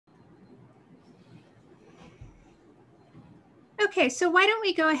Okay, so why don't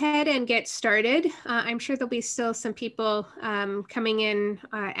we go ahead and get started? I'm sure there'll be still some people coming in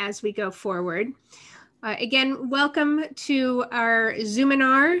as we go forward. Again, welcome to our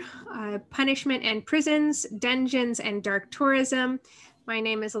Zoominar, Punishment and Prisons, Dungeons and Dark Tourism. My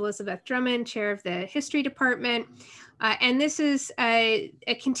name is Elizabeth Drummond, Chair of the History Department. And this is a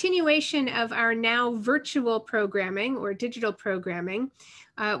continuation of our now virtual programming or digital programming.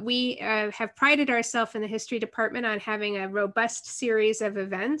 We have prided ourselves in the History Department on having a robust series of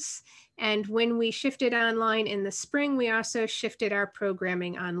events. And when we shifted online in the spring, we also shifted our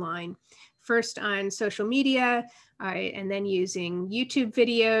programming online. First on social media, and then using YouTube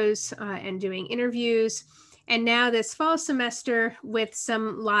videos and doing interviews. And now this fall semester with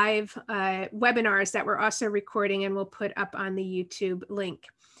some live webinars that we're also recording and we'll put up on the YouTube link.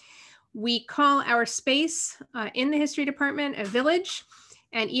 We call our space in the History Department a village.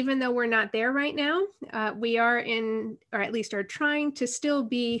 And even though we're not there right now, we are in, or at least are trying to still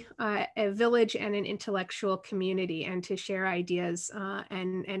be a village and an intellectual community and to share ideas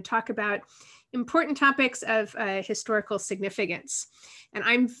and talk about important topics of historical significance. And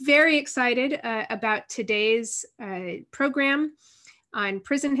I'm very excited about today's program on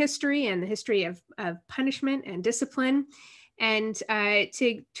prison history and the history of punishment and discipline. And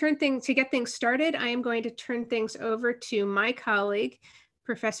to get things started, I am going to turn things over to my colleague,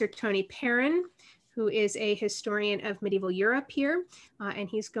 Professor Tony Perrin, who is a historian of medieval Europe here. And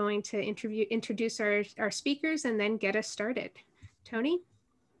he's going to introduce our speakers and then get us started. Tony?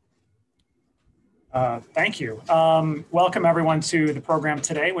 Thank you. Welcome everyone to the program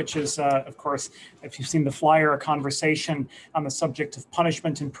today, which is, of course, if you've seen the flyer, a conversation on the subject of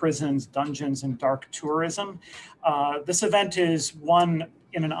punishment in prisons, dungeons, and dark tourism. This event is one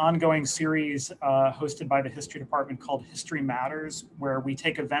in an ongoing series hosted by the History Department called History Matters, where we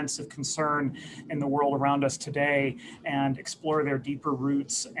take events of concern in the world around us today and explore their deeper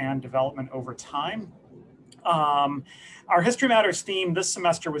roots and development over time. Our History Matters theme this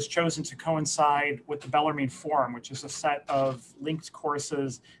semester was chosen to coincide with the Bellarmine Forum, which is a set of linked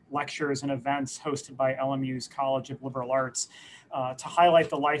courses, lectures, and events hosted by LMU's College of Liberal Arts to highlight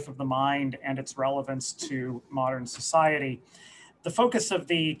the life of the mind and its relevance to modern society. The focus of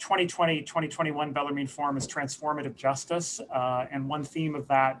the 2020-2021 Bellarmine Forum is transformative justice, and one theme of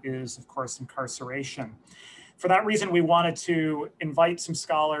that is, of course, incarceration. For that reason, we wanted to invite some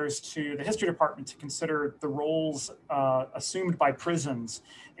scholars to the History Department to consider the roles assumed by prisons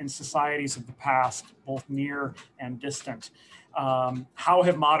in societies of the past, both near and distant. How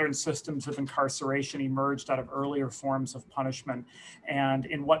have modern systems of incarceration emerged out of earlier forms of punishment? And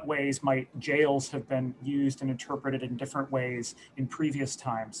in what ways might jails have been used and interpreted in different ways in previous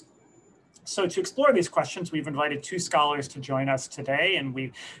times? So to explore these questions, we've invited two scholars to join us today, and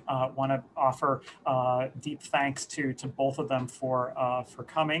we want to offer deep thanks to both of them for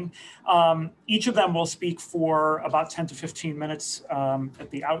coming. Each of them will speak for about 10 to 15 minutes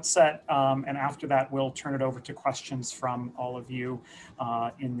at the outset, and after that, we'll turn it over to questions from all of you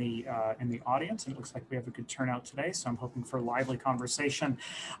in the audience. And it looks like we have a good turnout today, so I'm hoping for a lively conversation.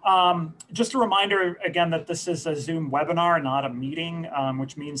 Just a reminder, again, that this is a Zoom webinar, not a meeting,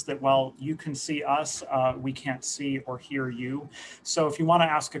 which means that while you can see us, we can't see or hear you. So if you want to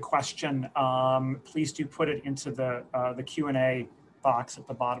ask a question, please do put it into the Q&A box at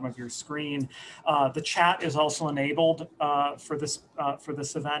the bottom of your screen. The chat is also enabled for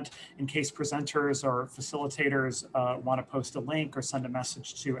this event in case presenters or facilitators want to post a link or send a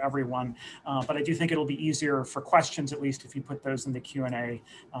message to everyone. But I do think it'll be easier for questions, at least if you put those in the Q&A,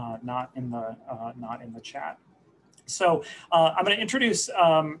 not in the chat. So I'm going to introduce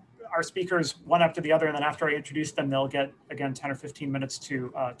our speakers one after the other, and then after I introduce them, they'll get, again, 10 or 15 minutes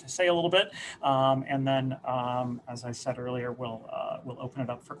to say a little bit. And then, as I said earlier, we'll open it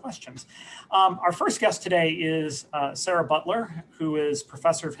up for questions. Our first guest today is Sara Butler, who is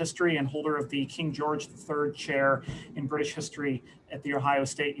Professor of History and holder of the King George III Chair in British History at The Ohio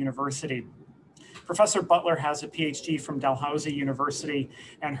State University. Professor Butler has a PhD from Dalhousie University,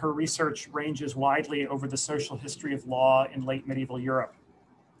 and her research ranges widely over the social history of law in late medieval Europe.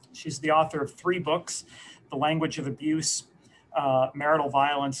 She's the author of 3 books: The Language of Abuse, Marital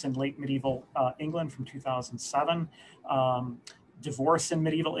Violence in Late Medieval England from 2007, Divorce in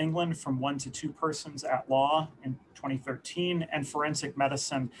Medieval England from 1 to 2 Persons at Law in 2013, and Forensic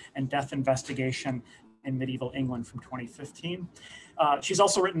Medicine and Death Investigation in Medieval England from 2015. She's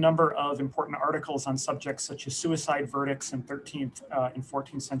also written a number of important articles on subjects such as suicide verdicts in 13th and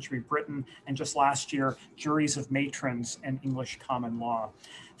 14th century Britain, and just last year, juries of matrons and English common law.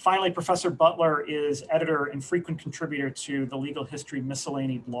 Finally, Professor Butler is editor and frequent contributor to the Legal History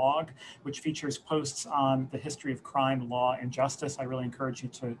Miscellany blog, which features posts on the history of crime, law, and justice. I really encourage you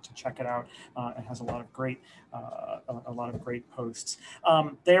to check it out. It has a lot of great posts.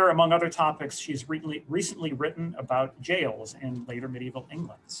 There, among other topics, she's recently written about jails in later medieval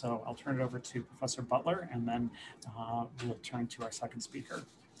England. So I'll turn it over to Professor Butler, and then we'll turn to our second speaker.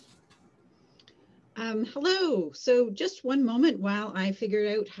 Hello. So just one moment while I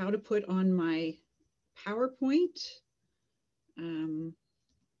figure out how to put on my PowerPoint.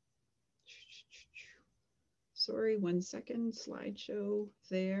 Sorry, 1 second, slideshow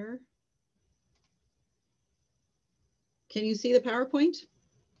there. Can you see the PowerPoint?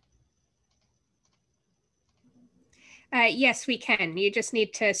 Yes, we can. You just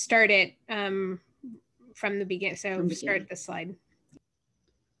need to start it from the beginning. So start the slide.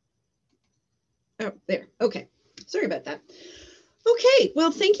 Oh, there. Okay. Sorry about that. Okay. Well,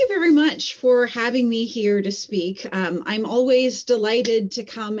 thank you very much for having me here to speak. I'm always delighted to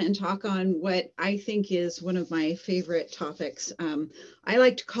come and talk on what I think is one of my favorite topics. I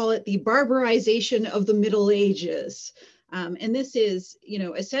like to call it the barbarization of the Middle Ages. And this is,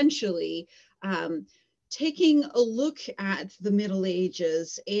 essentially taking a look at the Middle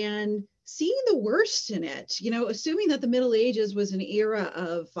Ages and seeing the worst in it, assuming that the Middle Ages was an era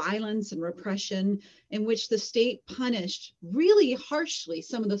of violence and repression in which the state punished really harshly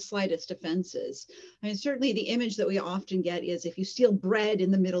some of the slightest offenses. I mean, certainly the image that we often get is if you steal bread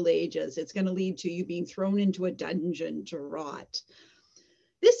in the Middle Ages, it's going to lead to you being thrown into a dungeon to rot.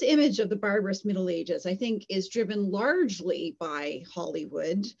 This image of the barbarous Middle Ages, I think, is driven largely by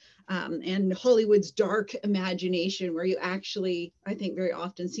Hollywood and Hollywood's dark imagination, where you actually, I think, very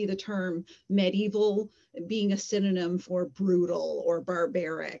often see the term medieval being a synonym for brutal or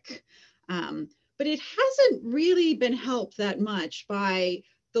barbaric. But it hasn't really been helped that much by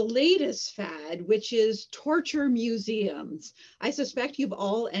the latest fad, which is torture museums. I suspect you've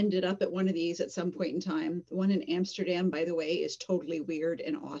all ended up at one of these at some point in time. The one in Amsterdam, by the way, is totally weird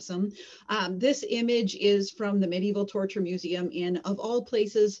and awesome. This image is from the Medieval Torture Museum in, of all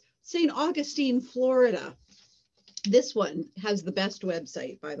places, St. Augustine, Florida. This one has the best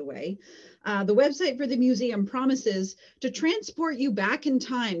website, by the way. The website for the museum promises to transport you back in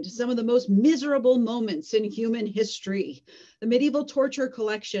time to some of the most miserable moments in human history. The Medieval Torture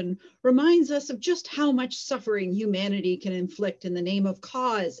Collection reminds us of just how much suffering humanity can inflict in the name of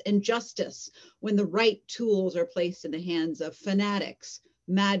cause and justice when the right tools are placed in the hands of fanatics,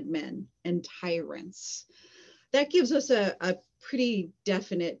 madmen, and tyrants. That gives us a pretty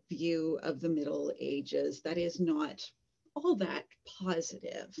definite view of the Middle Ages that is not all that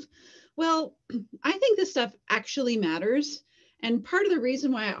positive. Well, I think this stuff actually matters. And part of the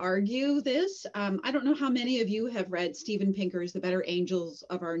reason why I argue this, I don't know how many of you have read Steven Pinker's The Better Angels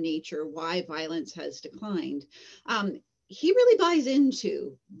of Our Nature, Why Violence Has Declined. He really buys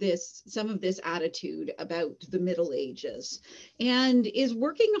into some of this attitude about the Middle Ages and is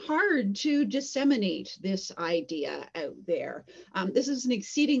working hard to disseminate this idea out there. This is an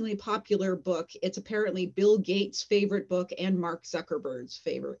exceedingly popular book. It's apparently Bill Gates' favorite book and Mark Zuckerberg's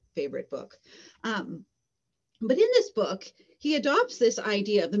favorite book. But in this book, he adopts this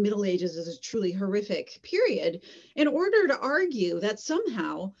idea of the Middle Ages as a truly horrific period in order to argue that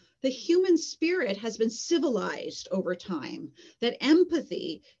somehow the human spirit has been civilized over time, that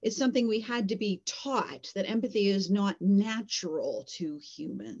empathy is something we had to be taught, that empathy is not natural to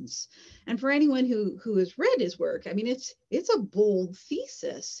humans. And for anyone who has read his work, I mean, it's a bold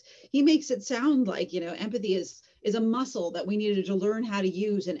thesis. He makes it sound like, empathy is a muscle that we needed to learn how to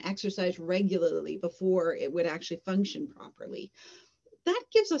use and exercise regularly before it would actually function properly. That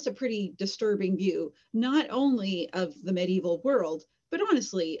gives us a pretty disturbing view, not only of the medieval world, but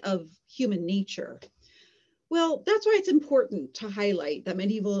honestly, of human nature. Well, that's why it's important to highlight that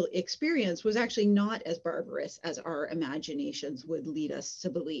medieval experience was actually not as barbarous as our imaginations would lead us to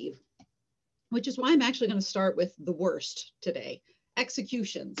believe, which is why I'm actually going to start with the worst today,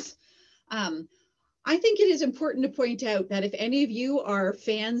 executions. I think it is important to point out that if any of you are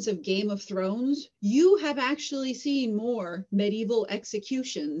fans of Game of Thrones, you have actually seen more medieval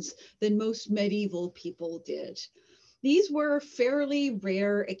executions than most medieval people did. These were fairly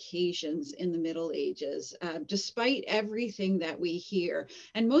rare occasions in the Middle Ages, despite everything that we hear.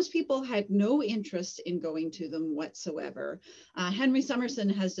 And most people had no interest in going to them whatsoever. Henry Summerson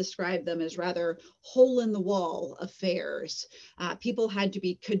has described them as rather hole-in-the-wall affairs. People had to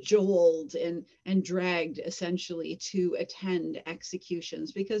be cajoled and dragged essentially to attend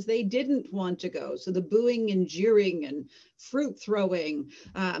executions because they didn't want to go. So the booing and jeering and fruit throwing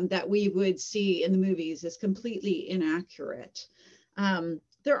that we would see in the movies is completely inaccurate.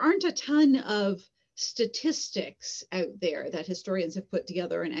 There aren't a ton of statistics out there that historians have put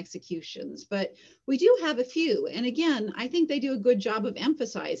together on executions, but we do have a few. And again, I think they do a good job of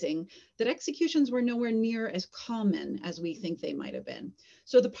emphasizing that executions were nowhere near as common as we think they might have been.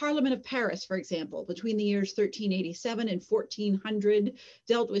 So the Parliament of Paris, for example, between the years 1387 and 1400,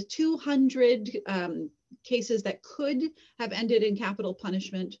 dealt with 200 cases that could have ended in capital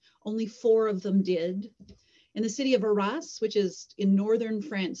punishment. Only 4 of them did. In the city of Arras, which is in northern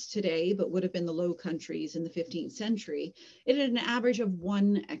France today, but would have been the Low Countries in the 15th century, it had an average of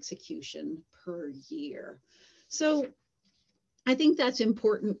 1 execution per year. So I think that's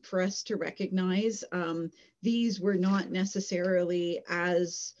important for us to recognize. These were not necessarily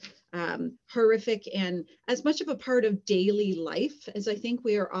as horrific and as much of a part of daily life as I think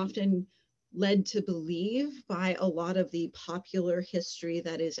we are often led to believe by a lot of the popular history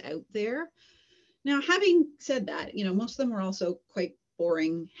that is out there. Now, having said that, most of them were also quite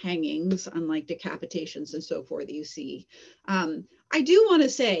boring hangings, unlike decapitations and so forth that you see. I do want to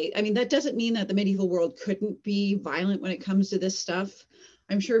say, that doesn't mean that the medieval world couldn't be violent when it comes to this stuff.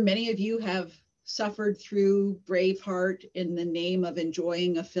 I'm sure many of you have suffered through Braveheart in the name of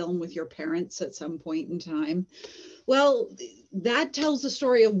enjoying a film with your parents at some point in time. Well, that tells the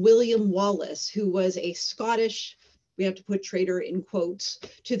story of William Wallace, who was a Scottish, we have to put traitor in quotes,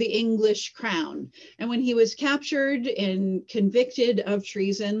 to the English crown. And when he was captured and convicted of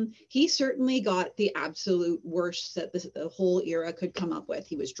treason, he certainly got the absolute worst that the whole era could come up with.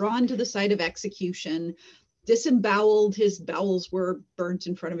 He was drawn to the site of execution, disemboweled, his bowels were burnt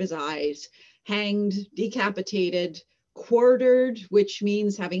in front of his eyes, hanged, decapitated, quartered, which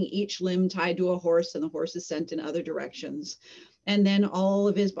means having each limb tied to a horse and the horse is sent in other directions. And then all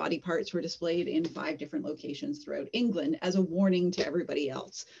of his body parts were displayed in 5 different locations throughout England as a warning to everybody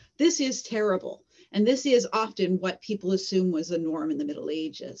else. This is terrible. And this is often what people assume was the norm in the Middle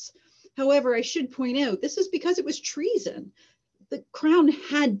Ages. However, I should point out, this is because it was treason. The crown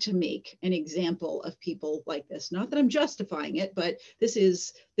had to make an example of people like this. Not that I'm justifying it, but this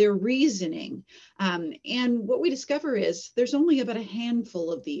is their reasoning. And what we discover is there's only about a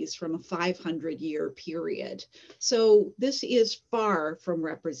handful of these from a 500-year period. So this is far from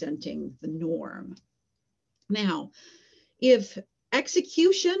representing the norm. Now, if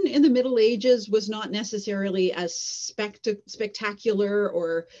execution in the Middle Ages was not necessarily as spectacular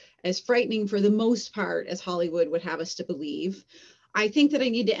or as frightening for the most part as Hollywood would have us to believe, I think that I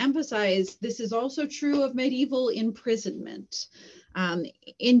need to emphasize this is also true of medieval imprisonment.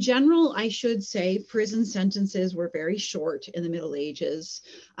 In general, I should say prison sentences were very short in the Middle Ages.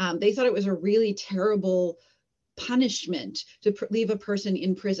 They thought it was a really terrible punishment to leave a person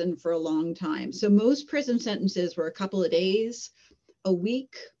in prison for a long time. So most prison sentences were a couple of days, a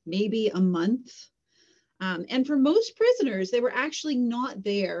week, maybe a month. And for most prisoners, they were actually not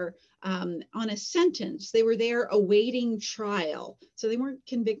there on a sentence. They were there awaiting trial. So they weren't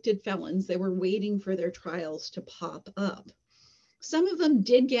convicted felons. They were waiting for their trials to pop up. Some of them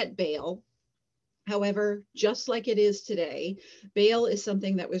did get bail. However, just like it is today, bail is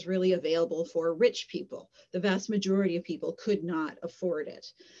something that was really available for rich people. The vast majority of people could not afford it.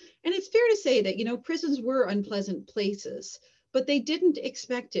 And it's fair to say that, prisons were unpleasant places, but they didn't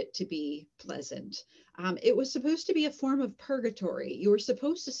expect it to be pleasant. It was supposed to be a form of purgatory. You were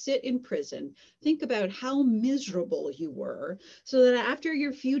supposed to sit in prison, think about how miserable you were, so that after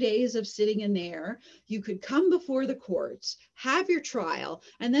your few days of sitting in there, you could come before the courts, have your trial,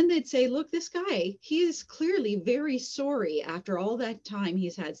 and then they'd say, look, this guy, he is clearly very sorry after all that time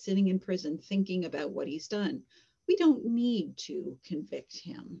he's had sitting in prison thinking about what he's done. We don't need to convict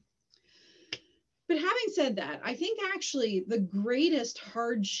him. But having said that, I think actually the greatest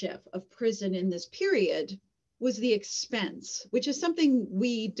hardship of prison in this period was the expense, which is something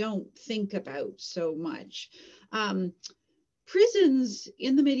we don't think about so much. Prisons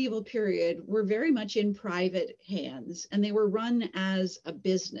in the medieval period were very much in private hands, and they were run as a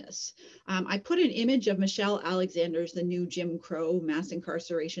business. I put an image of Michelle Alexander's The New Jim Crow, Mass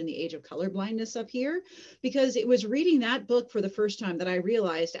Incarceration, the Age of Colorblindness up here, because it was reading that book for the first time that I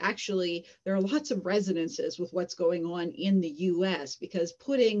realized actually there are lots of resonances with what's going on in the US, because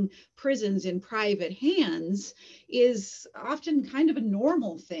putting prisons in private hands is often kind of a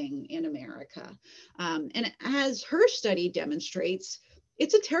normal thing in America. And as her study demonstrates,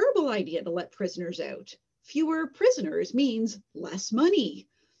 it's a terrible idea to let prisoners out. Fewer prisoners means less money.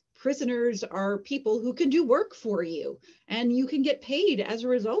 Prisoners are people who can do work for you, and you can get paid as a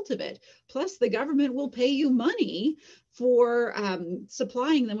result of it. Plus, the government will pay you money for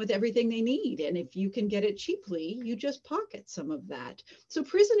supplying them with everything they need. And if you can get it cheaply, you just pocket some of that. So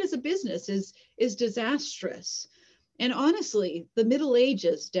prison as a business is disastrous. And honestly, the Middle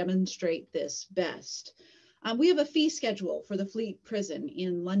Ages demonstrate this best. We have a fee schedule for the Fleet Prison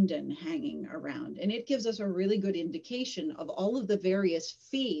in London hanging around, and it gives us a really good indication of all of the various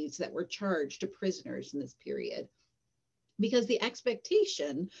fees that were charged to prisoners in this period. Because the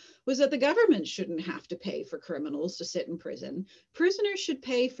expectation was that the government shouldn't have to pay for criminals to sit in prison. Prisoners should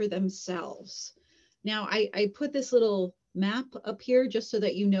pay for themselves. Now, I put this little map up here just so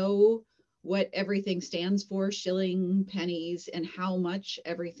that you know what everything stands for, shilling, pennies, and how much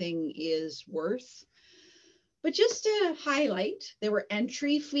everything is worth. But just to highlight, there were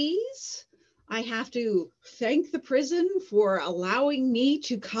entry fees. I have to thank the prison for allowing me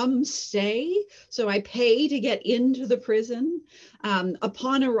to come stay. So I pay to get into the prison.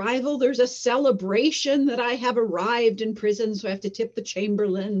 Upon arrival, there's a celebration that I have arrived in prison. So I have to tip the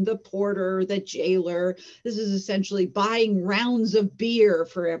chamberlain, the porter, the jailer. This is essentially buying rounds of beer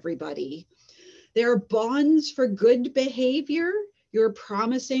for everybody. There are bonds for good behavior. You're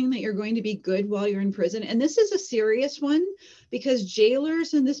promising that you're going to be good while you're in prison. And this is a serious one because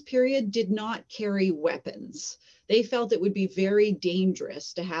jailers in this period did not carry weapons. They felt it would be very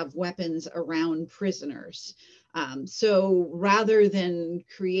dangerous to have weapons around prisoners. So rather than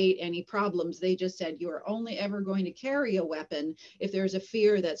create any problems, they just said, you are only ever going to carry a weapon if there's a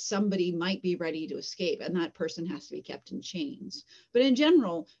fear that somebody might be ready to escape, and that person has to be kept in chains. But in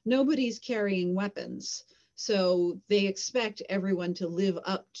general, nobody's carrying weapons. So they expect everyone to live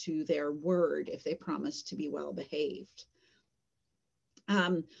up to their word if they promise to be well behaved.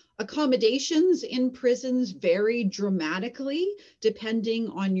 Accommodations in prisons vary dramatically depending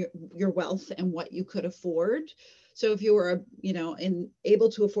on your wealth and what you could afford. So if you were,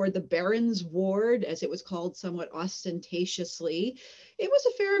 able to afford the Baron's Ward, as it was called somewhat ostentatiously, it was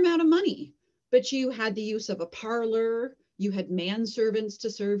a fair amount of money. But you had the use of a parlor, you had manservants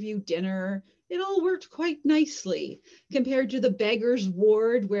to serve you dinner. It all worked quite nicely compared to the beggar's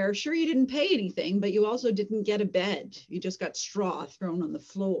ward where sure you didn't pay anything, but you also didn't get a bed. You just got straw thrown on the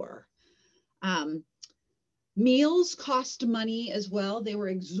floor. Meals cost money as well. They were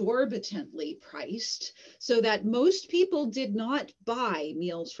exorbitantly priced so that most people did not buy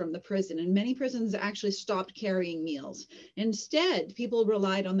meals from the prison, and many prisons actually stopped carrying meals. Instead, people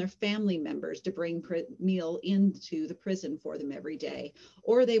relied on their family members to bring meal into the prison for them every day,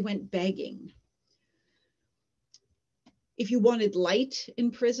 or they went begging. If you wanted light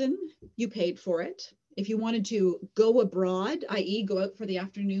in prison, you paid for it. If you wanted to go abroad, i.e. go out for the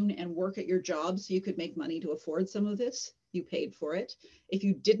afternoon and work at your job so you could make money to afford some of this, you paid for it. If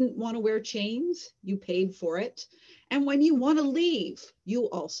you didn't want to wear chains, you paid for it. And when you want to leave, you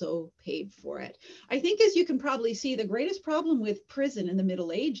also paid for it. I think, as you can probably see, the greatest problem with prison in the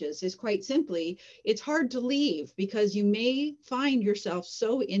Middle Ages is quite simply, it's hard to leave because you may find yourself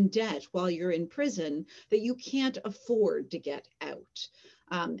so in debt while you're in prison that you can't afford to get out.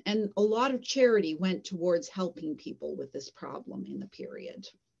 And a lot of charity went towards helping people with this problem in the period.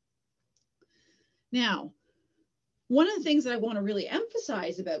 Now, one of the things that I want to really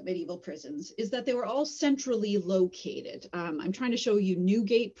emphasize about medieval prisons is that they were all centrally located. I'm trying to show you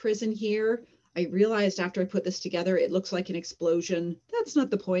Newgate Prison here. I realized after I put this together, it looks like an explosion. That's not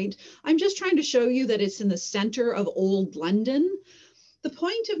the point. I'm just trying to show you that it's in the center of old London. The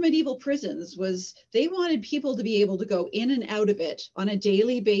point of medieval prisons was they wanted people to be able to go in and out of it on a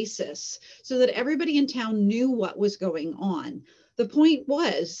daily basis so that everybody in town knew what was going on. The point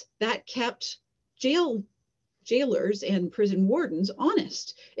was that kept jailers and prison wardens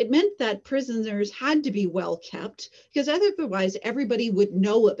honest. It meant that prisoners had to be well kept because otherwise everybody would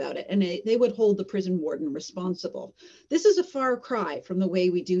know about it and they would hold the prison warden responsible. This is a far cry from the way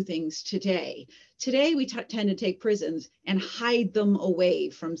we do things today. Today, we tend to take prisons and hide them away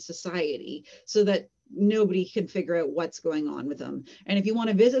from society so that nobody can figure out what's going on with them. And if you want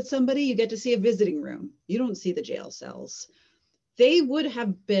to visit somebody, you get to see a visiting room. You don't see the jail cells. They would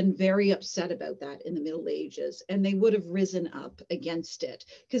have been very upset about that in the Middle Ages, and they would have risen up against it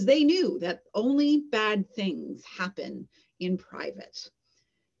because they knew that only bad things happen in private.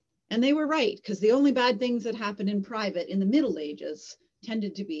 And they were right, because the only bad things that happened in private in the Middle Ages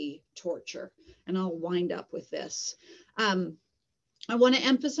tended to be torture. And I'll wind up with this. I want to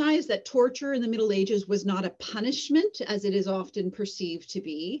emphasize that torture in the Middle Ages was not a punishment, as it is often perceived to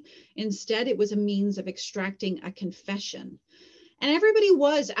be. Instead, it was a means of extracting a confession. And everybody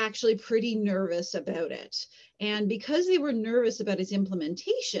was actually pretty nervous about it. And because they were nervous about its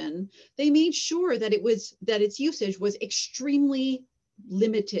implementation, they made sure that its usage was extremely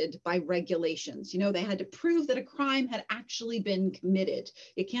limited by regulations. You know, they had to prove that a crime had actually been committed.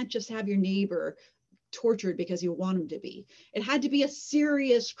 You can't just have your neighbor tortured because you want him to be. It had to be a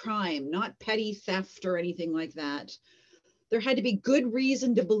serious crime, not petty theft or anything like that. There had to be good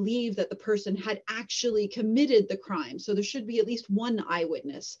reason to believe that the person had actually committed the crime. So there should be at least one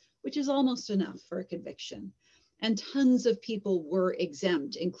eyewitness, which is almost enough for a conviction. And tons of people were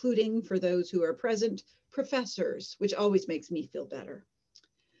exempt, including, for those who are present, professors, which always makes me feel better.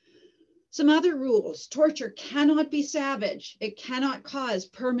 Some other rules: torture cannot be savage. It cannot cause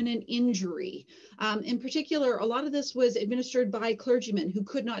permanent injury. In particular, a lot of this was administered by clergymen who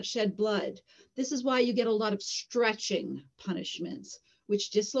could not shed blood. This is why you get a lot of stretching punishments,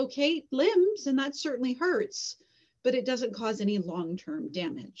 which dislocate limbs, and that certainly hurts, but it doesn't cause any long-term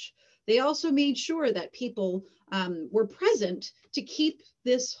damage. They also made sure that people were present to keep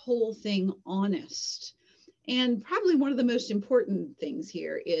this whole thing honest. And probably one of the most important things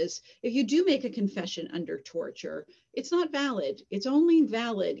here is if you do make a confession under torture, it's not valid. It's only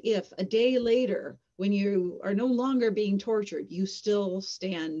valid if a day later, when you are no longer being tortured, you still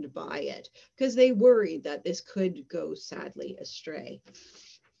stand by it, because they worried that this could go sadly astray.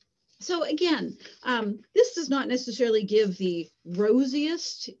 So again, this does not necessarily give the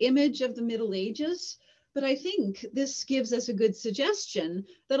rosiest image of the Middle Ages, but I think this gives us a good suggestion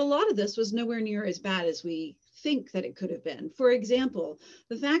that a lot of this was nowhere near as bad as we think that it could have been. For example,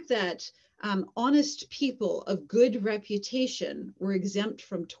 the fact that honest people of good reputation were exempt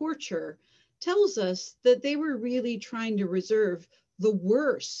from torture tells us that they were really trying to reserve the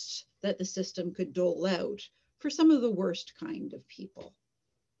worst that the system could dole out for some of the worst kind of people.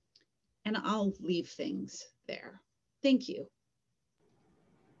 And I'll leave things there. Thank you.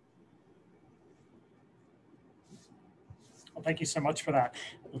 Well, thank you so much for that.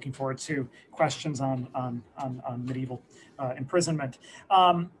 Looking forward to questions on medieval imprisonment.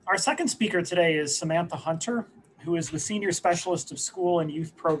 Our second speaker today is Samantha Butler, who is the Senior Specialist of School and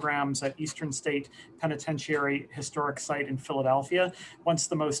Youth Programs at Eastern State Penitentiary Historic Site in Philadelphia, once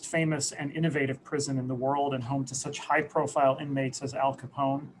the most famous and innovative prison in the world and home to such high-profile inmates as Al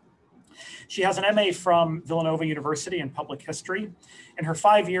Capone. She has an MA from Villanova University in public history. In her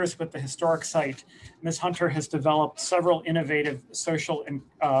 5 years with the historic site, Ms. Hunter has developed several innovative social and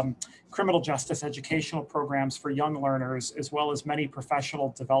criminal justice educational programs for young learners, as well as many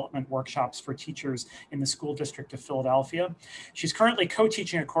professional development workshops for teachers in the school district of Philadelphia. She's currently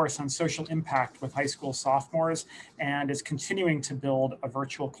co-teaching a course on social impact with high school sophomores and is continuing to build a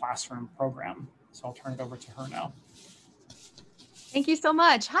virtual classroom program. So I'll turn it over to her now. Thank you so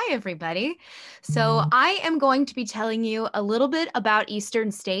much. Hi, everybody. So I am going to be telling you a little bit about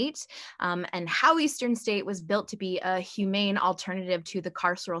Eastern State and how Eastern State was built to be a humane alternative to the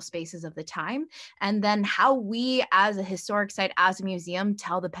carceral spaces of the time, and then how we as a historic site, as a museum,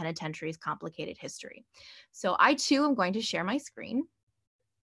 tell the penitentiary's complicated history. So I too am going to share my screen.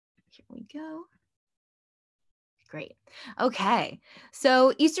 Here we go. Great. Okay.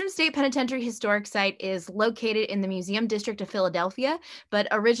 So Eastern State Penitentiary Historic Site is located in the Museum District of Philadelphia, but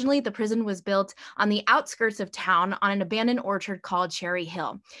originally the prison was built on the outskirts of town on an abandoned orchard called Cherry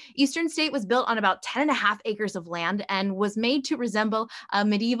Hill. Eastern State was built on about 10.5 acres of land and was made to resemble a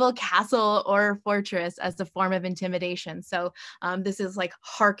medieval castle or fortress as a form of intimidation. So this is like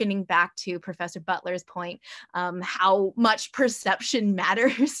hearkening back to Professor Butler's point, how much perception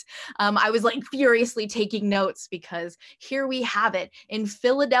matters. I was like furiously taking notes because here we have it in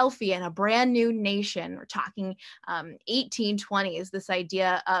Philadelphia, in a brand new nation. We're talking 1820s, this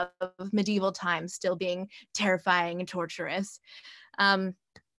idea of medieval times still being terrifying and torturous. The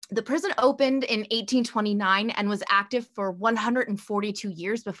prison opened in 1829 and was active for 142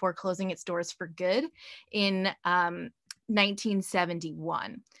 years before closing its doors for good in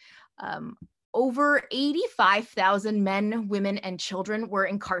 1971. Over 85,000 men, women, and children were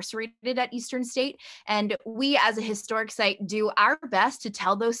incarcerated at Eastern State, and we as a historic site do our best to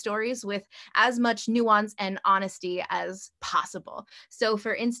tell those stories with as much nuance and honesty as possible. So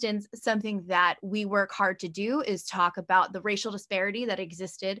for instance, something that we work hard to do is talk about the racial disparity that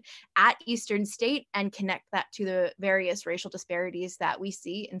existed at Eastern State and connect that to the various racial disparities that we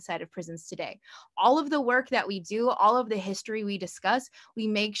see inside of prisons today. All of the work that we do, all of the history we discuss, we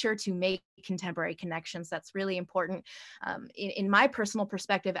make sure to make contextual contemporary connections. That's really important in my personal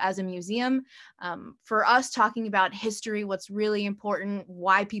perspective as a museum. For us talking about history, what's really important,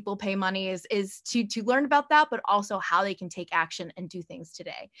 why people pay money is to learn about that, but also how they can take action and do things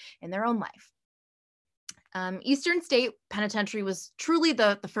today in their own life. Eastern State Penitentiary was truly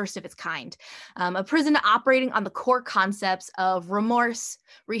the first of its kind, a prison operating on the core concepts of remorse,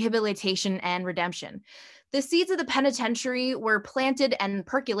 rehabilitation, and redemption. The seeds of the penitentiary were planted and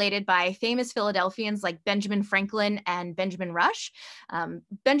percolated by famous Philadelphians like Benjamin Franklin and Benjamin Rush.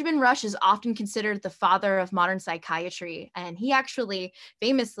 Benjamin Rush is often considered the father of modern psychiatry, and he actually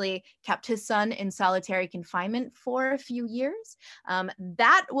famously kept his son in solitary confinement for a few years.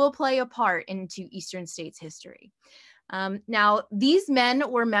 That will play a part into Eastern State's history. Now, these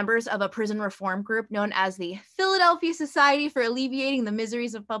men were members of a prison reform group known as the Philadelphia Society for Alleviating the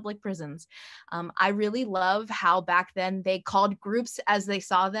Miseries of Public Prisons. I really love how back then they called groups as they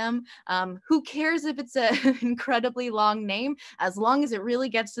saw them. Who cares if it's an incredibly long name, as long as it really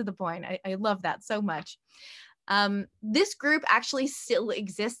gets to the point. I love that so much. This group actually still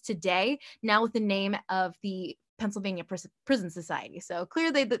exists today, now with the name of the Pennsylvania Prison Society. So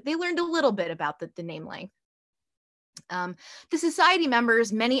clearly they learned a little bit about the name length. The society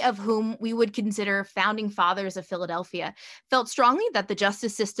members, many of whom we would consider founding fathers of Philadelphia, felt strongly that the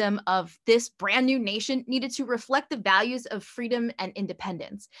justice system of this brand new nation needed to reflect the values of freedom and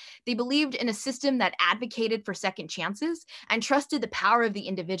independence. They believed in a system that advocated for second chances and trusted the power of the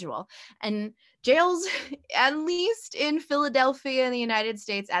individual. And jails, at least in Philadelphia and the United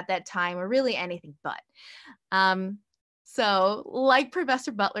States at that time, were really anything but. So like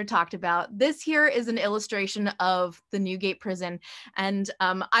Professor Butler talked about, this here is an illustration of the Newgate prison. And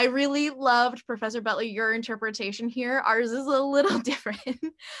I really loved, Professor Butler, your interpretation here. Ours is a little different.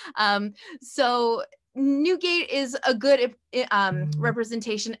 So Newgate is a good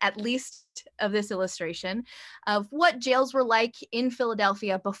representation, at least of this illustration, of what jails were like in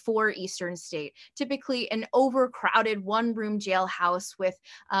Philadelphia before Eastern State. Typically an overcrowded one-room jailhouse with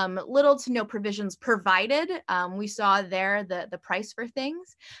little to no provisions provided. We saw there the price for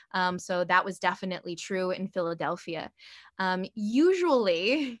things. So that was definitely true in Philadelphia.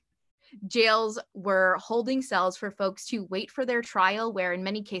 Usually, jails were holding cells for folks to wait for their trial, where in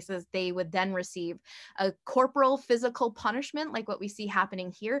many cases they would then receive a corporal physical punishment like what we see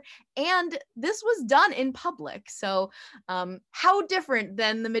happening here. And this was done in public. So how different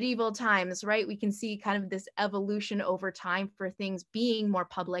than the medieval times, right? We can see kind of this evolution over time for things being more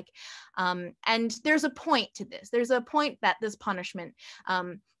public. And there's a point to this. There's a point that this punishment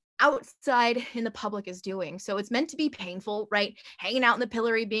outside in the public is doing. So it's meant to be painful, right? Hanging out in the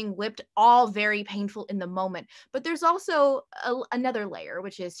pillory, being whipped, all very painful in the moment. But there's also another layer,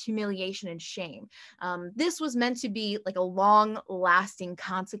 which is humiliation and shame. This was meant to be like a long lasting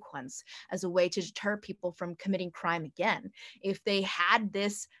consequence as a way to deter people from committing crime again. If they had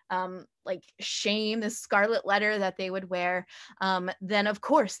this like shame, this scarlet letter that they would wear, then of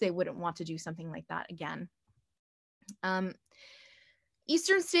course they wouldn't want to do something like that again.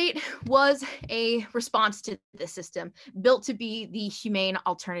 Eastern State was a response to this system, built to be the humane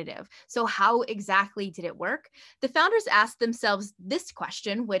alternative. So how exactly did it work? The founders asked themselves this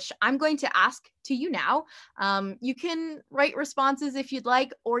question, which I'm going to ask to you now. You can write responses if you'd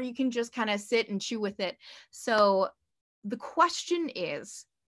like, or you can just kind of sit and chew with it. So the question is,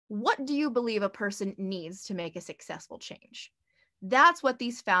 what do you believe a person needs to make a successful change? That's what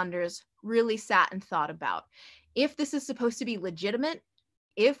these founders really sat and thought about. If this is supposed to be legitimate,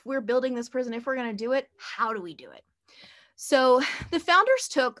 if we're building this prison, if we're going to do it, how do we do it? So the founders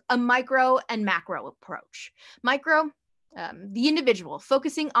took a micro and macro approach. Micro, the individual,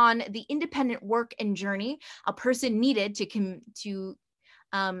 focusing on the independent work and journey a person needed to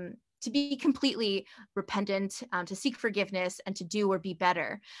be completely repentant, to seek forgiveness, and to do or be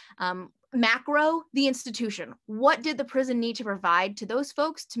better. Macro, the institution. What did the prison need to provide to those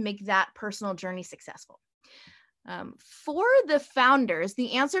folks to make that personal journey successful? For the founders,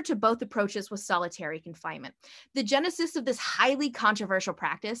 the answer to both approaches was solitary confinement. The genesis of this highly controversial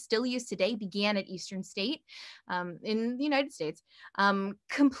practice, still used today, began at Eastern State in the United States.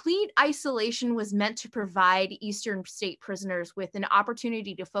 Complete isolation was meant to provide Eastern State prisoners with an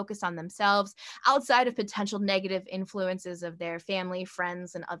opportunity to focus on themselves outside of potential negative influences of their family,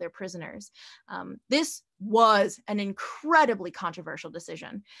 friends, and other prisoners. This was an incredibly controversial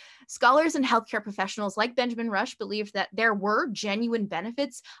decision. Scholars and healthcare professionals like Benjamin Rush believed that there were genuine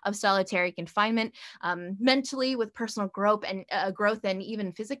benefits of solitary confinement, mentally, with personal growth and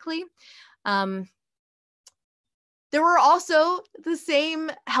even physically. There were also the same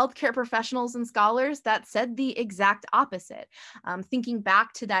healthcare professionals and scholars that said the exact opposite. Thinking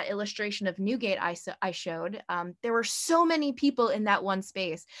back to that illustration of Newgate I showed, there were so many people in that one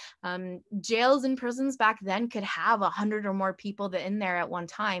space. Jails and prisons back then could have 100 or more people in there at one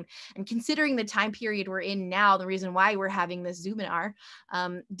time. And considering the time period we're in now, the reason why we're having this Zoominar,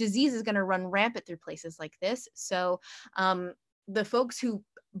 disease is going to run rampant through places like this. So the folks who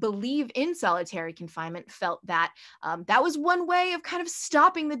believe in solitary confinement felt that that was one way of kind of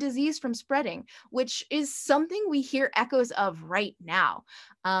stopping the disease from spreading, which is something we hear echoes of right now.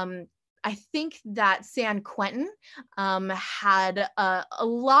 I think that San Quentin had a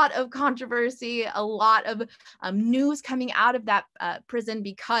lot of controversy, a lot of news coming out of that prison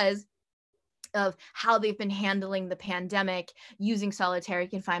because of how they've been handling the pandemic, using solitary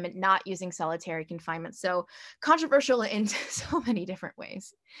confinement, not using solitary confinement. So controversial in so many different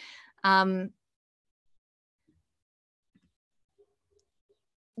ways. I'm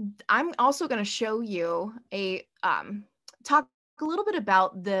also going to show you talk a little bit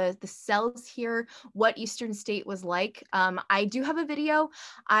about the cells here, what Eastern State was like. I do have a video.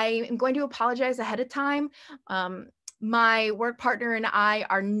 I am going to apologize ahead of time. My work partner and I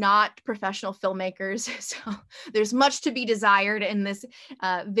are not professional filmmakers, so there's much to be desired in this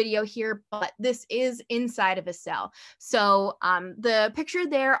video here, but this is inside of a cell. So the picture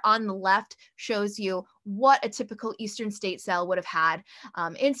there on the left shows you what a typical Eastern State cell would have had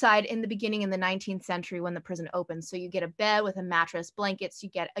inside in the beginning in the 19th century when the prison opened. So you get a bed with a mattress, blankets, you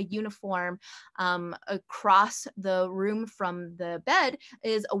get a uniform. Across the room from the bed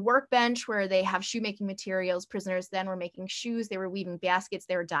is a workbench where they have shoemaking materials. Prisoners then were making shoes, they were weaving baskets,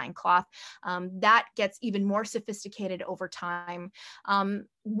 they were dyeing cloth. That gets even more sophisticated over time.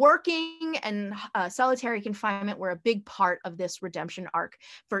 Working and solitary confinement were a big part of this redemption arc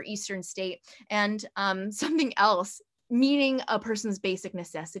for Eastern State. And something else, meeting a person's basic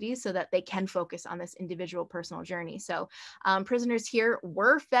necessities so that they can focus on this individual personal journey. So prisoners here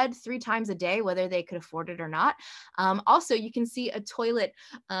were fed 3 times a day, whether they could afford it or not. Also, you can see a toilet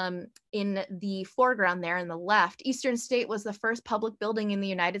in the foreground there on the left. Eastern State was the first public building in the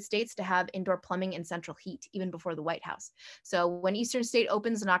United States to have indoor plumbing and central heat, even before the White House. So when Eastern State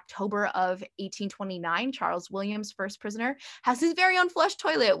opens in October of 1829, Charles Williams, first prisoner, has his very own flush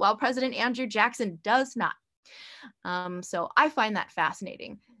toilet, while President Andrew Jackson does not. So I find that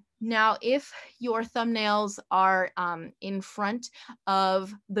fascinating. Now, if your thumbnails are in front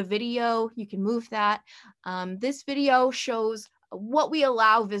of the video, you can move that. This video shows what we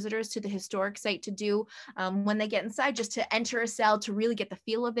allow visitors to the historic site to do when they get inside, just to enter a cell to really get the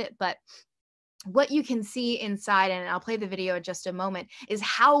feel of it. But what you can see inside, and I'll play the video in just a moment, is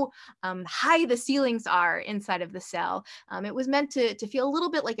how high the ceilings are inside of the cell. It was meant to feel a little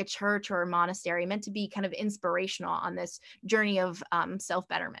bit like a church or a monastery, meant to be kind of inspirational on this journey of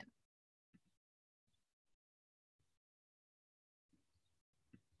self-betterment.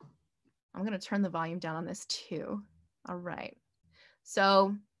 I'm going to turn the volume down on this too. All right.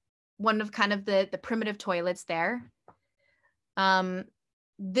 So one of kind of the primitive toilets there.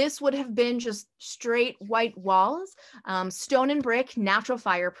 This would have been just straight white walls, stone and brick, natural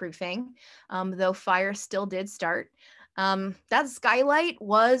fireproofing, though fire still did start. That skylight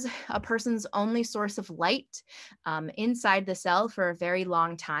was a person's only source of light inside the cell for a very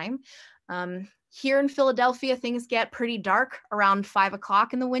long time. Here in Philadelphia, things get pretty dark around 5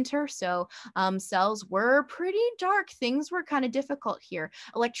 o'clock in the winter. So cells were pretty dark. Things were kind of difficult here.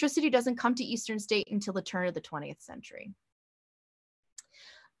 Electricity doesn't come to Eastern State until the turn of the 20th century.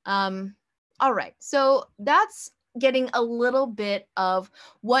 All right, so that's getting a little bit of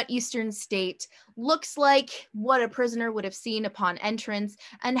what Eastern State looks like, what a prisoner would have seen upon entrance,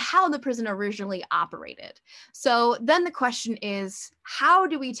 and how the prison originally operated. So then the question is, how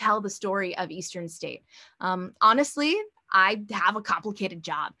do we tell the story of Eastern State? Honestly, I have a complicated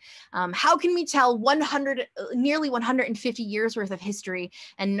job. How can we tell nearly 150 years worth of history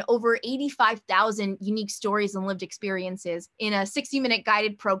and over 85,000 unique stories and lived experiences in a 60-minute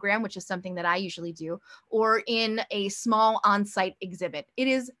guided program, which is something that I usually do, or in a small on-site exhibit? It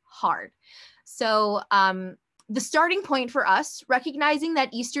is hard. So the starting point for us, recognizing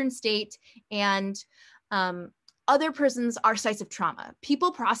that Eastern State and other prisons are sites of trauma.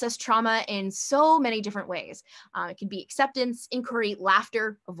 People process trauma in so many different ways. It can be acceptance, inquiry,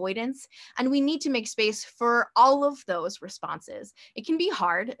 laughter, avoidance, and we need to make space for all of those responses. It can be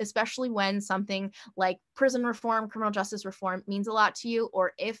hard, especially when something like prison reform, criminal justice reform means a lot to you,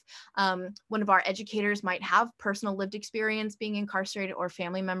 or if one of our educators might have personal lived experience being incarcerated, or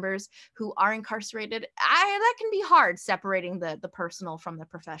family members who are incarcerated. That can be hard, separating the personal from the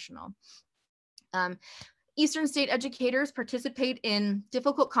professional. Eastern State educators participate in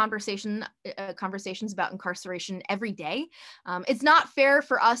difficult conversations about incarceration every day. It's not fair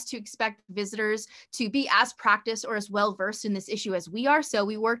for us to expect visitors to be as practiced or as well versed in this issue as we are. So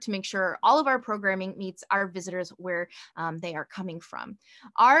we work to make sure all of our programming meets our visitors where they are coming from.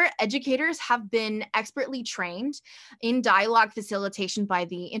 Our educators have been expertly trained in dialogue facilitation by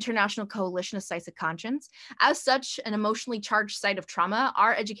the International Coalition of Sites of Conscience. As such, an emotionally charged site of trauma,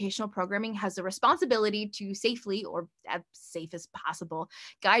 our educational programming has the responsibility to safely, or as safe as possible,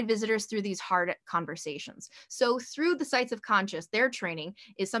 guide visitors through these hard conversations. So through the Sites of Conscience, their training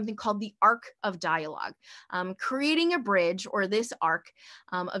is something called the arc of dialogue. Creating a bridge, or this arc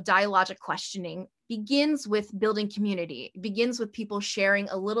of dialogic questioning, begins with building community. It begins with people sharing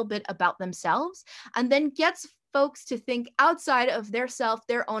a little bit about themselves, and then gets folks to think outside of their self,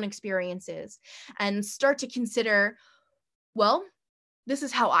 their own experiences, and start to consider, well, this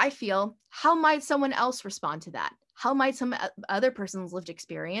is how I feel. How might someone else respond to that? How might some other person's lived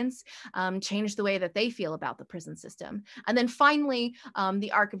experience change the way that they feel about the prison system? And then finally,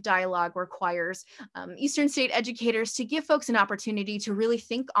 the arc of dialogue requires Eastern State educators to give folks an opportunity to really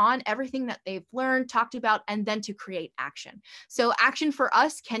think on everything that they've learned, talked about, and then to create action. So action for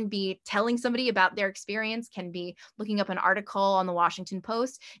us can be telling somebody about their experience, can be looking up an article on the Washington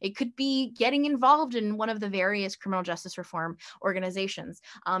Post. It could be getting involved in one of the various criminal justice reform organizations.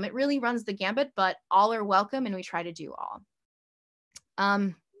 It really runs the gambit, but all are welcome, and we try to do all.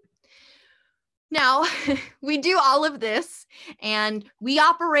 Now, we do all of this, and we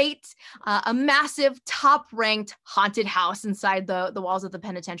operate a massive top-ranked haunted house inside the walls of the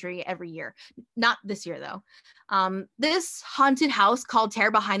penitentiary every year. Not this year, though. This haunted house, called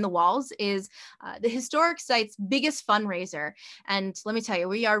Terror Behind the Walls, is the historic site's biggest fundraiser. And let me tell you,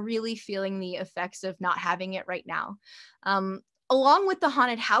 we are really feeling the effects of not having it right now. Along with the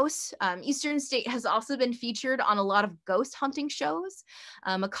haunted house, Eastern State has also been featured on a lot of ghost hunting shows.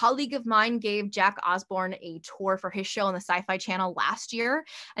 A colleague of mine gave Jack Osborne a tour for his show on the Sci-Fi Channel last year.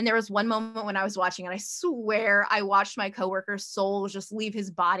 And there was one moment when I was watching, and I swear I watched my coworker's soul just leave his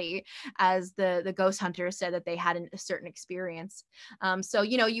body as the ghost hunter said that they had a certain experience. So,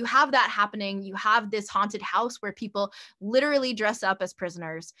 you know, you have that happening. You have this haunted house where people literally dress up as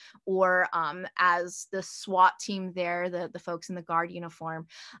prisoners, or as the SWAT team there, the folks in the guard uniform.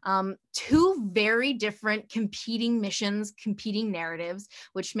 Two very different competing missions, competing narratives,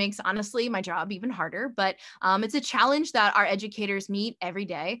 which makes, honestly, my job even harder. But it's a challenge that our educators meet every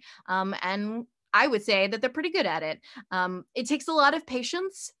day. And I would say that they're pretty good at it. It takes a lot of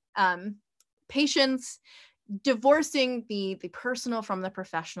patience, divorcing the personal from the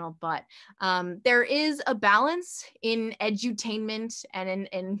professional, but there is a balance in edutainment and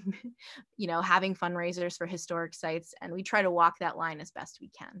in you know, having fundraisers for historic sites, and we try to walk that line as best we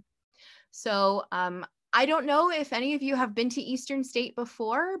can. So I don't know if any of you have been to Eastern State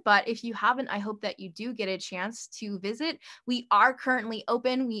before, but if you haven't, I hope that you do get a chance to visit. We are currently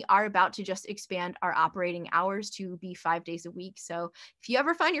open. We are about to just expand our operating hours to be 5 days a week. So if you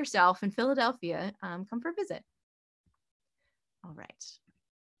ever find yourself in Philadelphia, come for a visit. All right,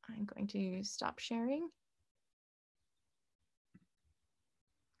 I'm going to stop sharing.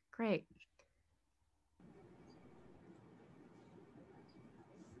 Great.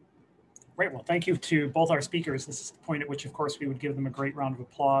 Great. Well, thank you to both our speakers. This is the point at which, of course, we would give them a great round of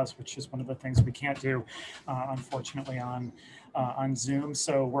applause, which is one of the things we can't do, unfortunately, on Zoom.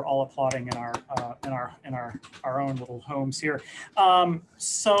 So we're all applauding in our own little homes here. As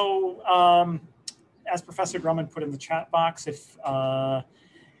Professor Drummond put in the chat box, if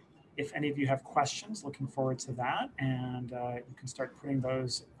any of you have questions, looking forward to that, and you can start putting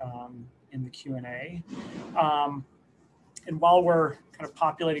those in the Q&A. And while we're kind of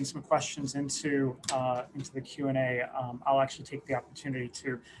populating some questions into the Q&A, I'll actually take the opportunity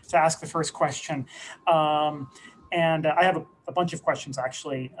to ask the first question. And I have a bunch of questions,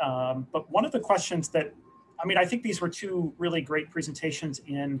 actually. But one of the questions that, I mean, I think these were two really great presentations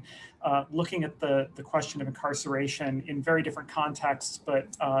in looking at the question of incarceration in very different contexts, but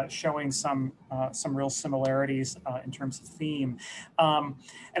showing some real similarities in terms of theme. And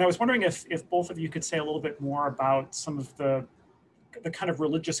I was wondering if both of you could say a little bit more about some of the kind of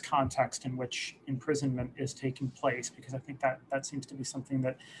religious context in which imprisonment is taking place, because I think that seems to be something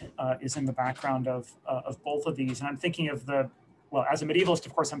that is in the background of both of these. And I'm thinking of well, as a medievalist,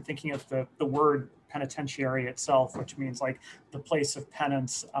 of course, I'm thinking of the word penitentiary itself, which means like the place of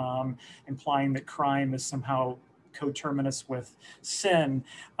penance, implying that crime is somehow coterminous with sin.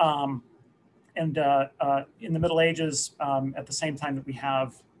 And in the Middle Ages, at the same time that we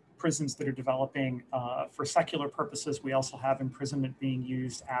have prisons that are developing for secular purposes. We also have imprisonment being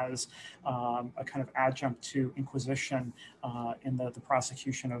used as a kind of adjunct to inquisition in the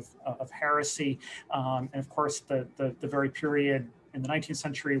prosecution of heresy. And of course, the very period in the 19th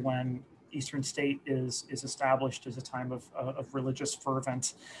century when Eastern State is established as a time of religious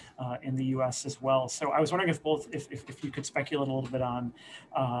fervent in the U.S. as well. So I was wondering if you could speculate a little bit on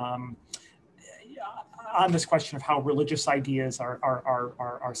this question of how religious ideas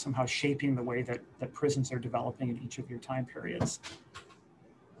are somehow shaping the way that prisons are developing in each of your time periods.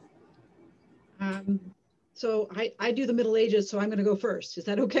 So I do the Middle Ages, so I'm going to go first. Is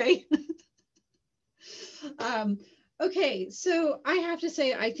that okay? Okay, so I have to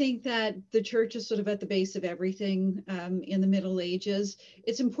say, I think that the church is sort of at the base of everything in the Middle Ages.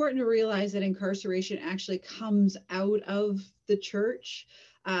 It's important to realize that incarceration actually comes out of the church.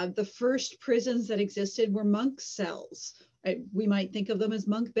 The first prisons that existed were monk cells. We might think of them as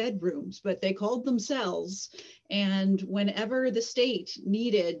monk bedrooms, but they called them cells. And whenever the state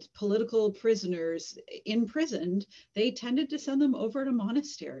needed political prisoners imprisoned, they tended to send them over to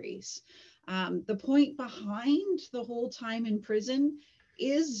monasteries. The point behind the whole time in prison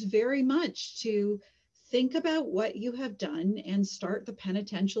is very much to think about what you have done and start the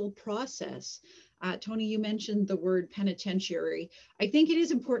penitential process. Tony, you mentioned the word penitentiary. I think it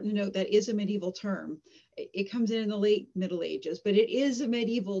is important to note that is a medieval term. It comes in the late Middle Ages, but it is a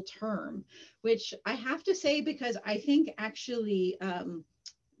medieval term, which I have to say, because I think actually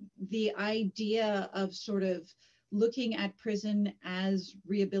the idea of sort of looking at prison as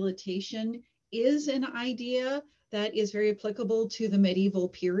rehabilitation is an idea that is very applicable to the medieval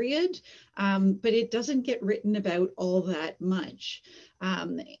period, but it doesn't get written about all that much.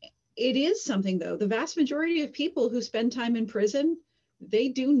 It is something, though. The vast majority of people who spend time in prison, they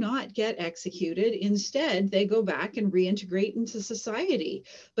do not get executed. Instead, they go back and reintegrate into society.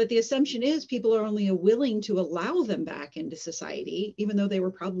 But the assumption is people are only willing to allow them back into society, even though they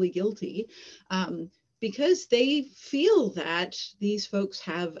were probably guilty, because they feel that these folks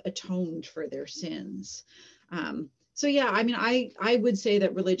have atoned for their sins. So yeah, I mean, I would say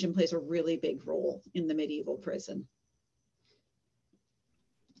that religion plays a really big role in the medieval prison.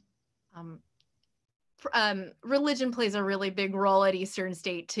 Religion plays a really big role at Eastern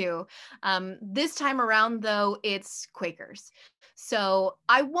State too. This time around, though, it's Quakers. So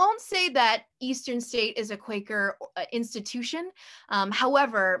I won't say that Eastern State is a Quaker institution.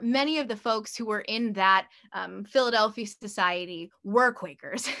 However, many of the folks who were in that Philadelphia society were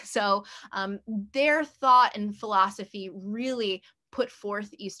Quakers. So their thought and philosophy really put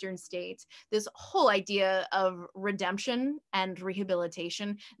forth Eastern States, this whole idea of redemption and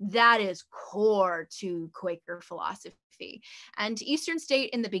rehabilitation, that is core to Quaker philosophy. And Eastern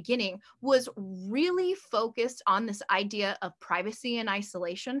State in the beginning was really focused on this idea of privacy and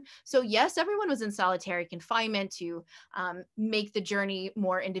isolation. So yes, everyone was in solitary confinement to make the journey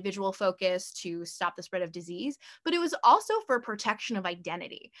more individual focused, to stop the spread of disease, but it was also for protection of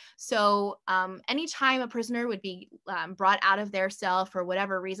identity. So anytime a prisoner would be brought out of their cell for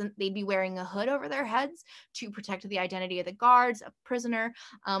whatever reason, they'd be wearing a hood over their heads to protect the identity of the guards, a prisoner,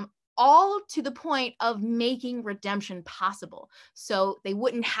 all to the point of making redemption possible. So they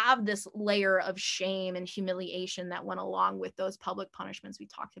wouldn't have this layer of shame and humiliation that went along with those public punishments we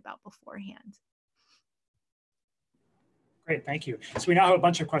talked about beforehand. Great, thank you. So we now have a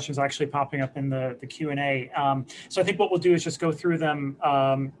bunch of questions actually popping up in the Q&A. So I think what we'll do is just go through them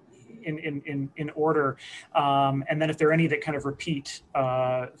in order, and then if there are any that kind of repeat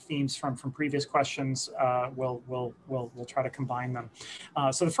themes from previous questions, we'll try to combine them.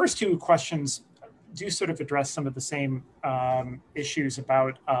 So the first two questions do sort of address some of the same issues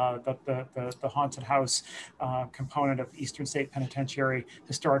about the haunted house component of Eastern State Penitentiary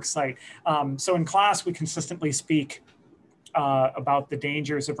historic site. So in class, we consistently speak about the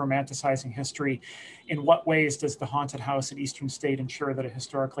dangers of romanticizing history. In what ways does the haunted house at Eastern State ensure that a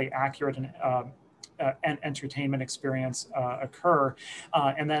historically accurate and entertainment experience occur?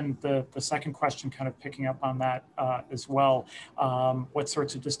 And then the second question, kind of picking up on that as well, what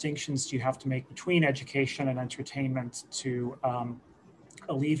sorts of distinctions do you have to make between education and entertainment to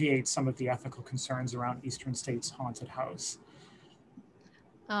alleviate some of the ethical concerns around Eastern State's haunted house?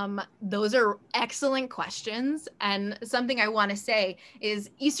 Those are excellent questions. And something I want to say is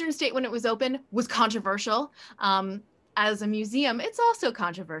Eastern State, when it was open, was controversial. As a museum, it's also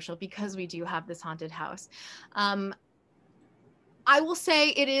controversial because we do have this haunted house. I will say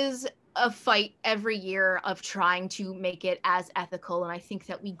it is a fight every year of trying to make it as ethical. And I think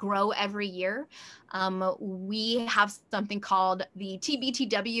that we grow every year. We have something called the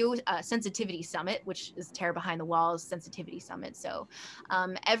TBTW Sensitivity Summit, which is Terror Behind the Walls Sensitivity Summit. So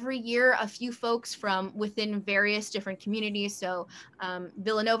every year, a few folks from within various different communities. So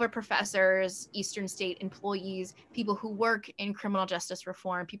Villanova professors, Eastern State employees, people who work in criminal justice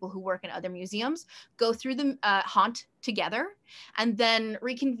reform, people who work in other museums, go through the haunt together and then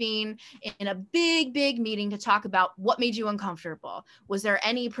reconvene in a big meeting to talk about what made you uncomfortable. Was there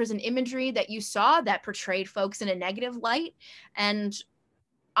any prison imagery that you saw that portrayed folks in a negative light? And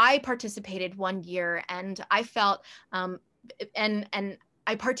I participated one year, and I felt and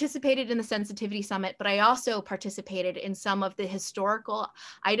I participated in the Sensitivity Summit, but I also participated in some of the historical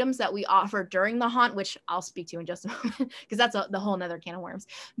items that we offered during the haunt, which I'll speak to in just a moment, because that's the whole nother can of worms.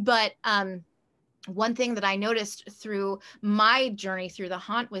 But one thing that I noticed through my journey through the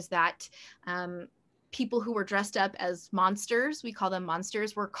haunt was that people who were dressed up as monsters, we call them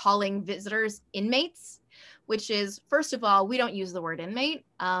monsters, were calling visitors inmates, which is, first of all, we don't use the word inmate.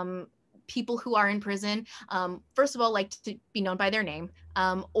 People who are in prison, first of all, like to be known by their name,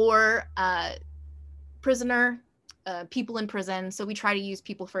 or prisoner, people in prison. So we try to use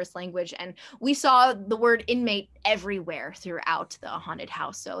people first language, and we saw the word inmate everywhere throughout the haunted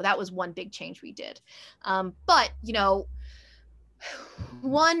house. So that was one big change we did. But, you know,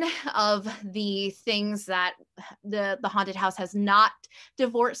 one of the things that the haunted house has not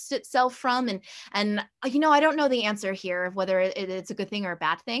divorced itself from, and you know, I don't know the answer here of whether it's a good thing or a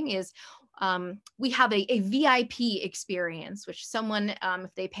bad thing, is we have a VIP experience, which someone,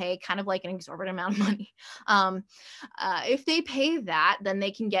 if they pay kind of like an exorbitant amount of money, if they pay that, then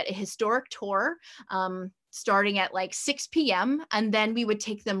they can get a historic tour starting at like 6 p.m. And then we would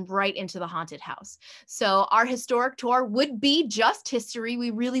take them right into the haunted house. So our historic tour would be just history.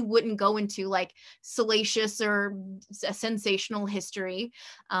 We really wouldn't go into like salacious or sensational history.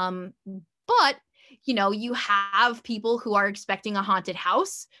 But you know, you have people who are expecting a haunted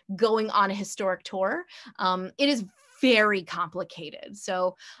house going on a historic tour. It is very complicated.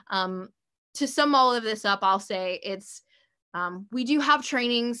 So to sum all of this up, I'll say it's, we do have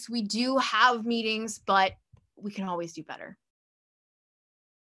trainings, we do have meetings, but we can always do better.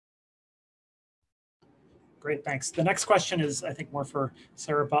 Great, thanks. The next question is, I think, more for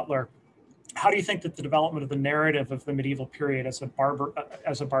Sara Butler. How do you think that the development of the narrative of the medieval period as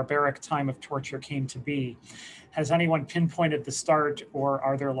a barbaric time of torture came to be? Has anyone pinpointed the start, or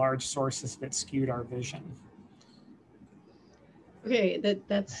are there large sources that skewed our vision? Okay,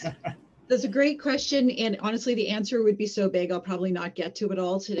 that's a great question. And honestly, the answer would be so big, I'll probably not get to it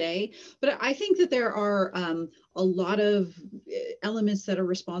all today. But I think that there are a lot of elements that are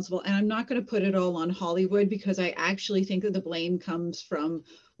responsible. And I'm not going to put it all on Hollywood, because I actually think that the blame comes from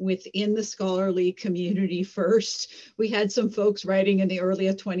within the scholarly community first. We had some folks writing in the early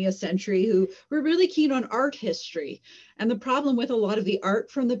 20th century who were really keen on art history. And the problem with a lot of the art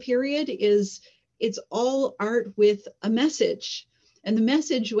from the period is it's all art with a message. And the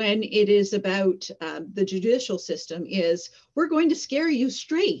message, when it is about the judicial system, is we're going to scare you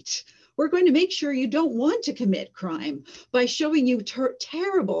straight. We're going to make sure you don't want to commit crime by showing you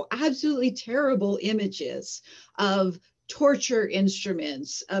terrible, absolutely terrible images of torture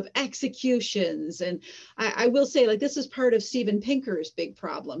instruments, of executions. And I will say, like, this is part of Steven Pinker's big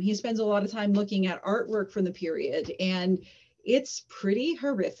problem. He spends a lot of time looking at artwork from the period, and it's pretty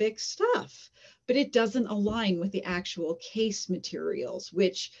horrific stuff, but it doesn't align with the actual case materials,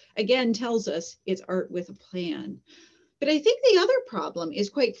 which again tells us it's art with a plan. But I think the other problem is,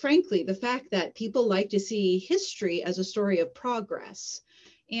 quite frankly, the fact that people like to see history as a story of progress.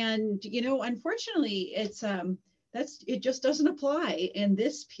 And, you know, unfortunately, it just doesn't apply in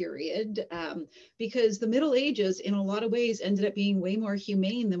this period, because the Middle Ages, in a lot of ways, ended up being way more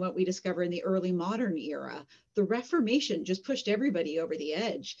humane than what we discover in the early modern era. The Reformation just pushed everybody over the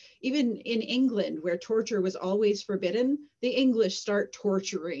edge. Even in England, where torture was always forbidden, the English start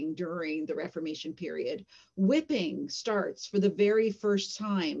torturing during the Reformation period. Whipping starts for the very first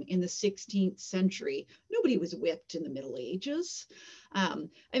time in the 16th century. Nobody was whipped in the Middle Ages. And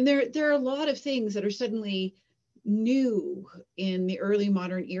there are a lot of things that are suddenly new in the early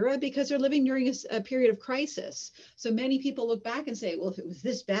modern era because they're living during a period of crisis. So many people look back and say, well, if it was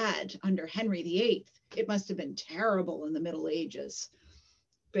this bad under Henry VIII, it must have been terrible in the Middle Ages.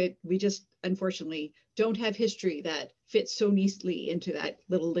 But we just, unfortunately, don't have history that fits so neatly into that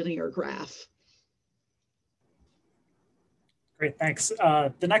little linear graph. Great, thanks.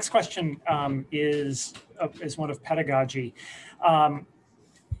 The next question is one of pedagogy.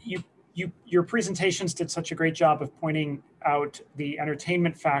 Your presentations did such a great job of pointing out the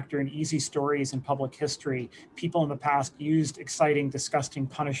entertainment factor in easy stories in public history. People in the past used exciting, disgusting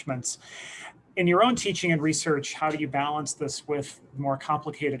punishments. In your own teaching and research, how do you balance this with more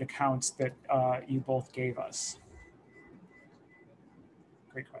complicated accounts that you both gave us?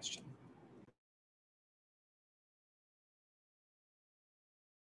 Great question.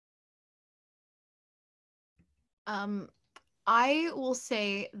 I will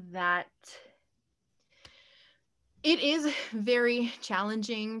say that it is very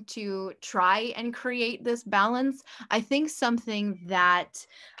challenging to try and create this balance. I think something that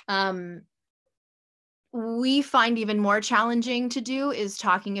we find even more challenging to do is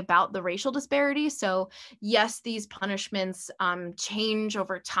talking about the racial disparity. So yes, these punishments change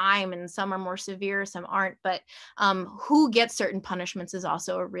over time, and some are more severe, some aren't, but who gets certain punishments is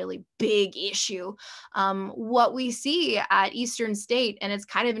also a really big issue. What we see at Eastern State, and it's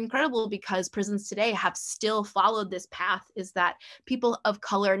kind of incredible because prisons today have still followed this path, is that people of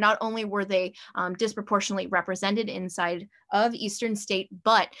color, not only were they disproportionately represented inside of Eastern State,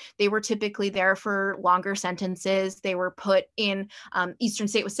 but they were typically there for longer sentences. They were put in, Eastern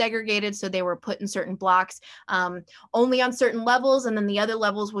State was segregated, so they were put in certain blocks only on certain levels, and then the other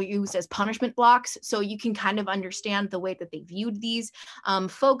levels were used as punishment blocks. So you can kind of understand the way that they viewed these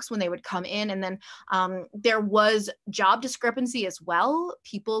folks when they would come in. And then there was job discrepancy as well.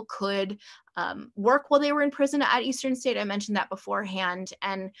 People could work while they were in prison at Eastern State. I mentioned that beforehand.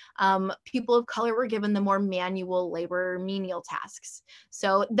 And people of color were given the more manual labor, menial tasks.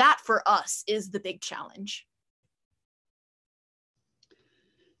 So that for us is the big challenge.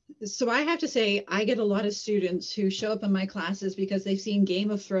 So I have to say, I get a lot of students who show up in my classes because they've seen Game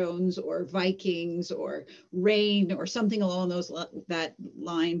of Thrones or Vikings or Reign or something along that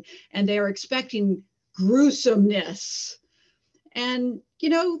line, and they are expecting gruesomeness. And, you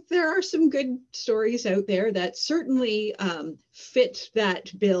know, there are some good stories out there that certainly fit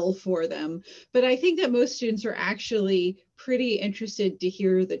that bill for them. But I think that most students are actually pretty interested to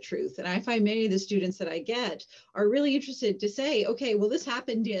hear the truth. And I find many of the students that I get are really interested to say, okay, well, this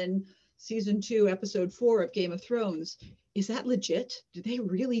happened in season 2, episode 4 of Game of Thrones. Is that legit? Did they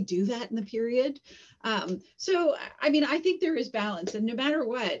really do that in the period? So, I mean, I think there is balance. And no matter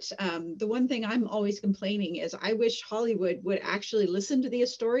what, the one thing I'm always complaining is I wish Hollywood would actually listen to the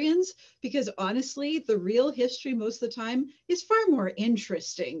historians, because honestly, the real history most of the time is far more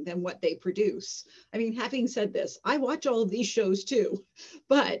interesting than what they produce. I mean, having said this, I watch all of these shows too,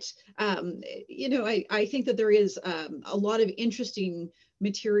 but, you know, I think that there is a lot of interesting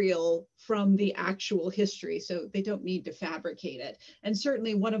material from the actual history, so they don't need to fabricate it. And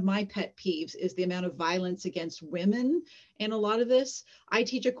certainly one of my pet peeves is the amount of violence against women in a lot of this. I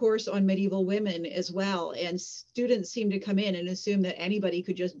teach a course on medieval women as well, and students seem to come in and assume that anybody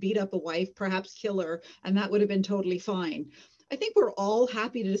could just beat up a wife, perhaps kill her, and that would have been totally fine. I think we're all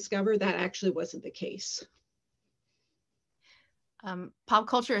happy to discover that actually wasn't the case. Pop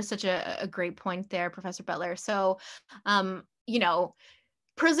culture is such a great point there, Professor Butler. So, you know,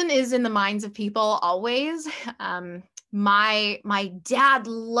 prison is in the minds of people always. My dad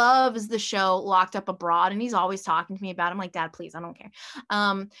loves the show Locked Up Abroad, and he's always talking to me about it. I'm like, Dad, please, I don't care.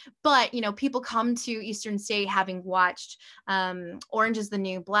 But you know, people come to Eastern State having watched Orange is the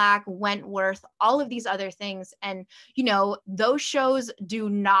New Black, Wentworth, all of these other things, and you know, those shows do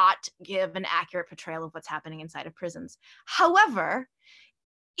not give an accurate portrayal of what's happening inside of prisons. However,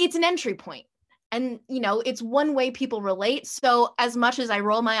 it's an entry point. And, you know, it's one way people relate. So as much as I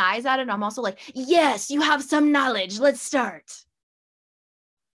roll my eyes at it, I'm also like, yes, you have some knowledge. Let's start.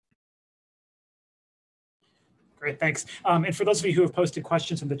 Great, thanks. And for those of you who have posted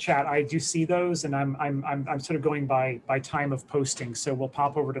questions in the chat, I do see those, and I'm sort of going by time of posting. So we'll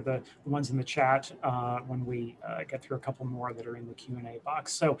pop over to the ones in the chat when we get through a couple more that are in the Q&A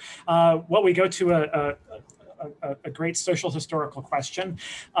box. So while we go to a great social historical question.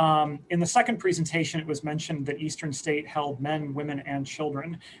 In the second presentation, it was mentioned that Eastern State held men, women, and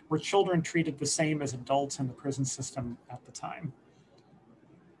children. Were children treated the same as adults in the prison system at the time?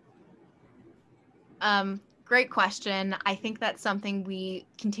 Great question. I think that's something we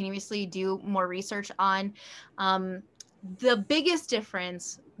continuously do more research on. The biggest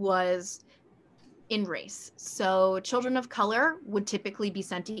difference was in race. So children of color would typically be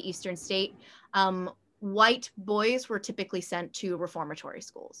sent to Eastern State. white boys were typically sent to reformatory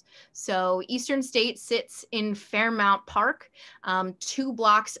schools. So Eastern State sits in Fairmount Park. 2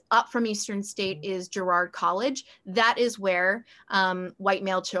 blocks up from Eastern State is Girard College. That is where white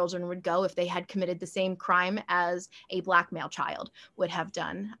male children would go if they had committed the same crime as a Black male child would have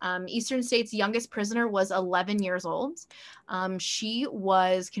done. Eastern State's youngest prisoner was 11 years old. She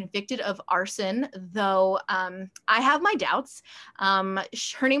was convicted of arson, though I have my doubts.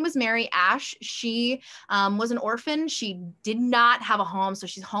 Her name was Mary Ash. She was an orphan. She did not have a home, so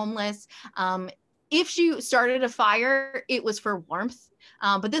she's homeless. If she started a fire, it was for warmth.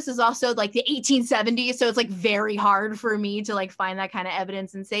 But this is also like the 1870s, so it's like very hard for me to like find that kind of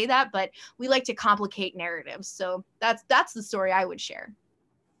evidence and say that, but we like to complicate narratives. So that's the story I would share.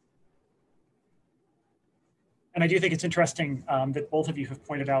 And I do think it's interesting that both of you have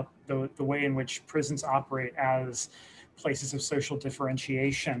pointed out the way in which prisons operate as places of social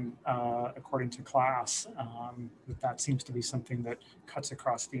differentiation according to class. That seems to be something that cuts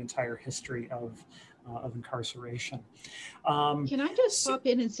across the entire history of incarceration. Can I just pop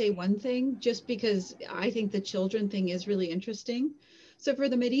in and say one thing, just because I think the children thing is really interesting? So for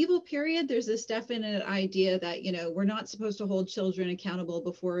the medieval period, there's this definite idea that, you know, we're not supposed to hold children accountable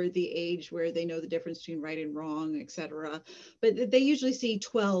before the age where they know the difference between right and wrong, et cetera. But they usually see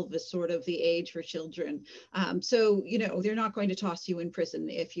 12 as sort of the age for children. So, you know, they're not going to toss you in prison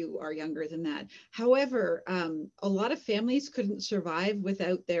if you are younger than that. However, a lot of families couldn't survive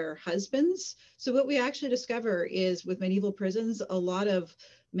without their husbands. So what we actually discover is with medieval prisons, a lot of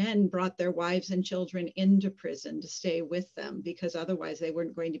men brought their wives and children into prison to stay with them because otherwise they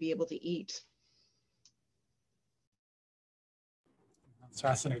weren't going to be able to eat. That's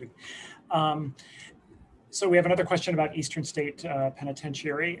fascinating. So we have another question about Eastern State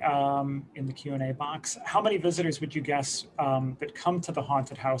Penitentiary in the Q&A box. How many visitors would you guess that come to the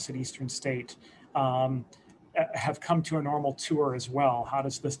haunted house at Eastern State have come to a normal tour as well? How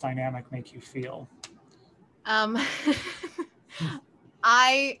does this dynamic make you feel?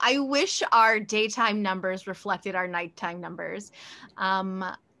 I wish our daytime numbers reflected our nighttime numbers.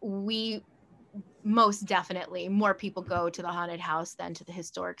 We most definitely, more people go to the haunted house than to the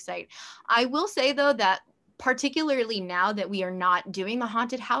historic site. I will say though that particularly now that we are not doing the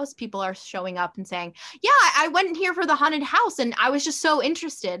haunted house, people are showing up and saying, yeah, I went here for the haunted house and I was just so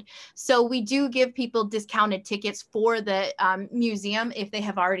interested. So we do give people discounted tickets for the museum if they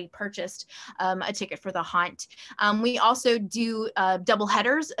have already purchased a ticket for the haunt. We also do double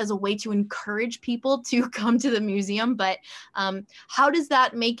headers as a way to encourage people to come to the museum. But how does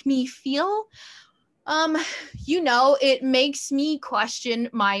that make me feel? You know, it makes me question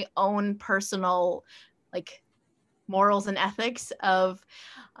my own personal like morals and ethics of,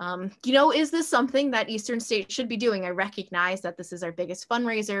 you know, is this something that Eastern State should be doing? I recognize that this is our biggest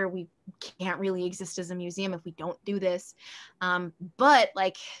fundraiser. We can't really exist as a museum if we don't do this. But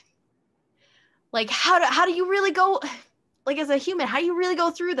like how do you really go, like as a human, how do you really go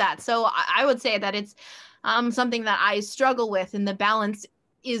through that? So I would say that it's something that I struggle with, and the balance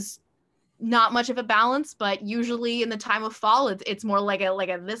is not much of a balance, but usually in the time of fall, it's more like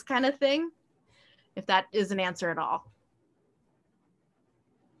a this kind of thing. If that is an answer at all.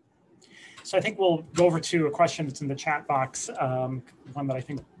 So I think we'll go over to a question that's in the chat box, one that I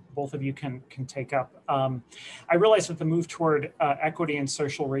think both of you can take up. I realize that the move toward equity and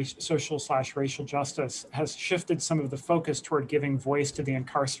social/racial justice has shifted some of the focus toward giving voice to the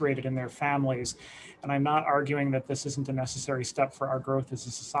incarcerated and their families. And I'm not arguing that this isn't a necessary step for our growth as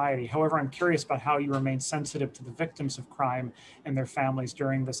a society. However, I'm curious about how you remain sensitive to the victims of crime and their families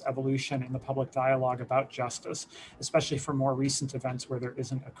during this evolution in the public dialogue about justice, especially for more recent events where there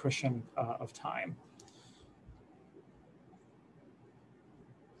isn't a cushion of time.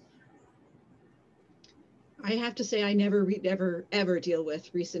 I have to say, I never ever deal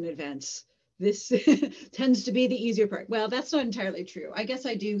with recent events. This tends to be the easier part. Well, that's not entirely true. I guess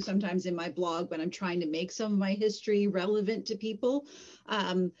I do sometimes in my blog when I'm trying to make some of my history relevant to people.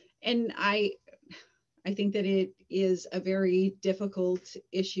 And I think that it is a very difficult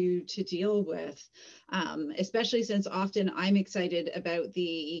issue to deal with, especially since often I'm excited about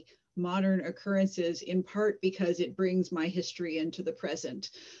the modern occurrences in part because it brings my history into the present.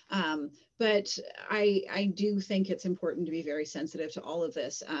 But I do think it's important to be very sensitive to all of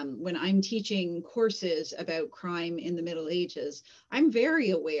this. When I'm teaching courses about crime in the Middle Ages, I'm very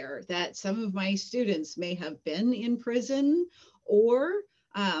aware that some of my students may have been in prison or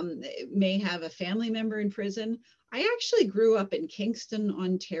may have a family member in prison. I actually grew up in Kingston,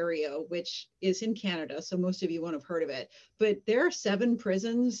 Ontario, which is in Canada, so most of you won't have heard of it, but there are 7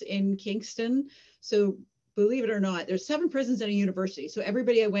 prisons in Kingston. So believe it or not, there's 7 prisons and a university. So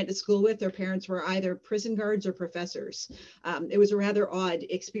everybody I went to school with, their parents were either prison guards or professors. It was a rather odd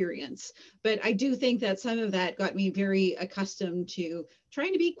experience, but I do think that some of that got me very accustomed to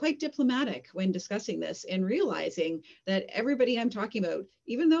trying to be quite diplomatic when discussing this and realizing that everybody I'm talking about,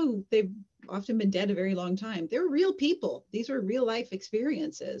 even though they've often been dead a very long time, they're real people. These are real life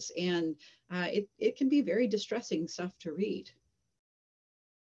experiences, and it can be very distressing stuff to read.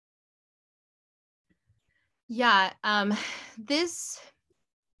 Yeah,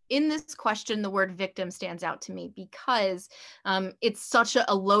 in this question, the word victim stands out to me because it's such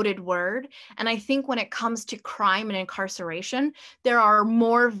a loaded word. And I think when it comes to crime and incarceration, there are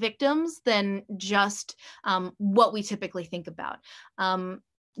more victims than just what we typically think about.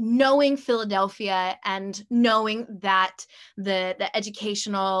 Knowing Philadelphia and knowing that the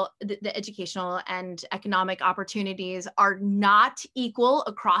educational and economic opportunities are not equal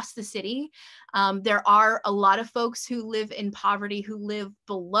across the city. There are a lot of folks who live in poverty, who live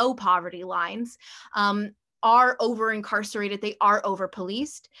below poverty lines, are over incarcerated, they are over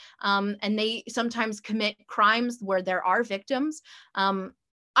policed, and they sometimes commit crimes where there are victims.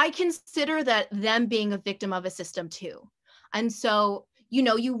 I consider that them being a victim of a system too. And so, you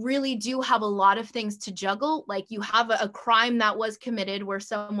know, you really do have a lot of things to juggle. Like you have a crime that was committed where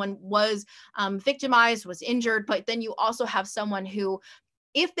someone was victimized, was injured, but then you also have someone who,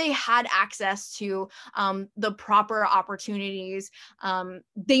 if they had access to the proper opportunities,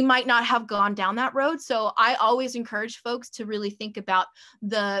 they might not have gone down that road. So I always encourage folks to really think about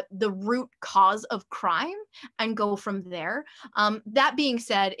the root cause of crime and go from there. That being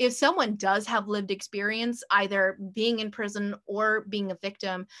said, if someone does have lived experience, either being in prison or being a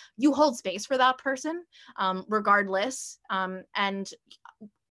victim, you hold space for that person regardless. And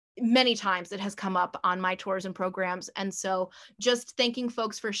many times it has come up on my tours and programs. And so just thanking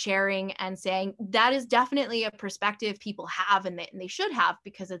folks for sharing and saying that is definitely a perspective people have and they should have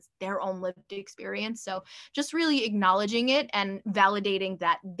because it's their own lived experience. So just really acknowledging it and validating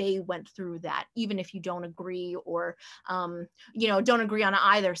that they went through that, even if you don't agree or, you know, don't agree on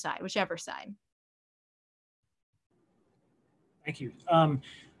either side, whichever side. Thank you.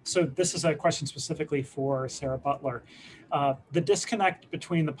 So this is a question specifically for Sara Butler. The disconnect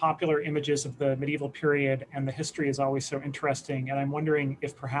between the popular images of the medieval period and the history is always so interesting. And I'm wondering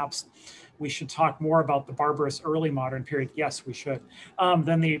if perhaps we should talk more about the barbarous early modern period. Yes, we should.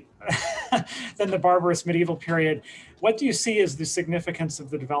 Than the barbarous medieval period. What do you see as the significance of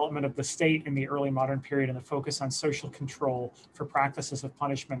the development of the state in the early modern period and the focus on social control for practices of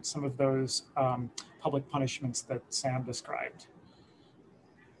punishment, some of those public punishments that Sam described?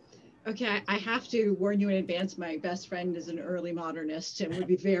 Okay, I have to warn you in advance, my best friend is an early modernist and would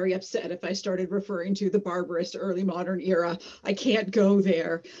be very upset if I started referring to the barbarous early modern era. I can't go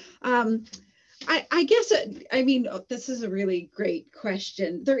there. I guess, I mean, this is a really great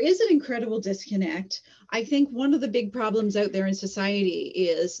question. There is an incredible disconnect. I think one of the big problems out there in society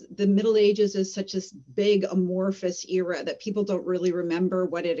is the Middle Ages is such a big amorphous era that people don't really remember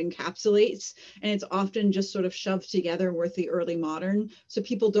what it encapsulates. And it's often just sort of shoved together with the early modern. So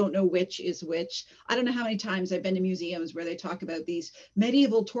people don't know which is which. I don't know how many times I've been to museums where they talk about these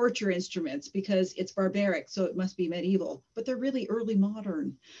medieval torture instruments because it's barbaric, so it must be medieval, but they're really early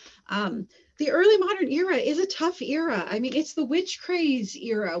modern. The early modern era is a tough era. I mean, it's the witch craze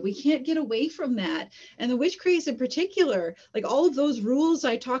era. We can't get away from that. And the witch craze in particular, like all of those rules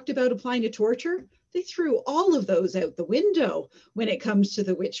I talked about applying to torture, they threw all of those out the window when it comes to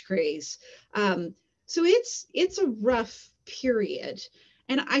the witch craze. So it's a rough period.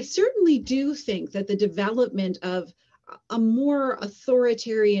 And I certainly do think that the development of a more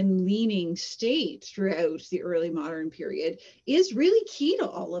authoritarian leaning state throughout the early modern period is really key to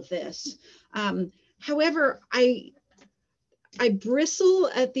all of this. However, I bristle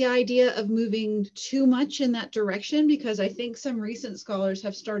at the idea of moving too much in that direction because I think some recent scholars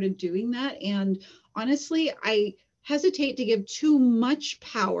have started doing that. And honestly, I hesitate to give too much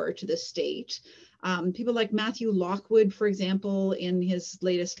power to the state. People like Matthew Lockwood, for example, in his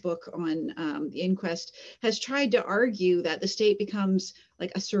latest book on the inquest, has tried to argue that the state becomes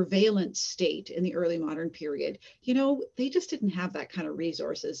like a surveillance state in the early modern period. You know, they just didn't have that kind of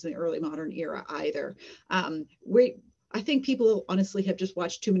resources in the early modern era either. I think people honestly have just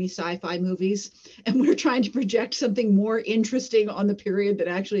watched too many sci-fi movies and we're trying to project something more interesting on the period that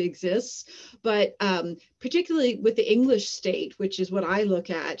actually exists. But particularly with the English state, which is what I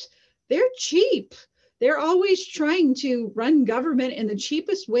look at, they're cheap. They're always trying to run government in the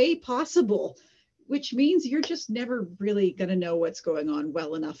cheapest way possible, which means you're just never really going to know what's going on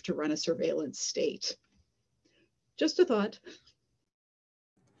well enough to run a surveillance state. Just a thought.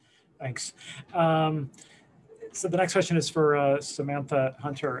 Thanks. So the next question is for Samantha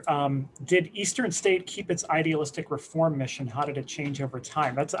Hunter. Did Eastern State keep its idealistic reform mission? How did it change over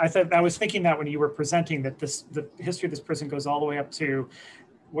time? I was thinking that when you were presenting that the history of this prison goes all the way up to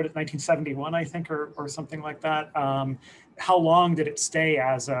 1971, I think, or something like that. How long did it stay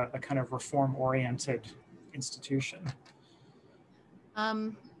as a kind of reform-oriented institution?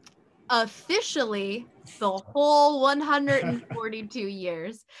 Officially, the whole 142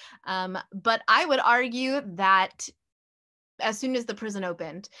 years. But I would argue that as soon as the prison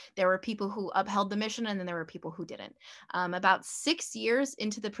opened, there were people who upheld the mission and then there were people who didn't. About 6 years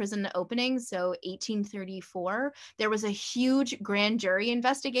into the prison opening, so 1834, there was a huge grand jury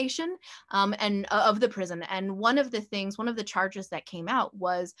investigation and of the prison. And one of the charges that came out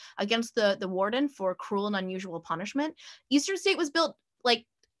was against the warden for cruel and unusual punishment. Eastern State was built like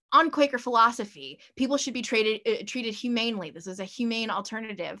on Quaker philosophy. People should be treated humanely. This is a humane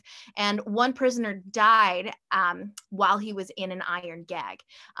alternative. And one prisoner died while he was in an iron gag.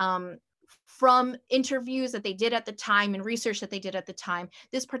 From interviews that they did at the time and research that they did at the time,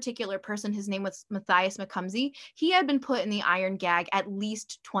 this particular person, his name was Matthias Macumsey, he had been put in the iron gag at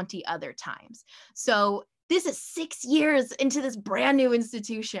least 20 other times. So this is 6 years into this brand new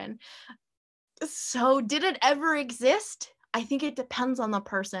institution. So did it ever exist? I think it depends on the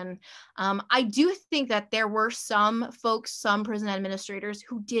person. I do think that there were some folks, some prison administrators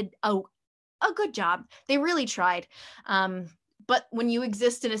who did a good job. They really tried. But when you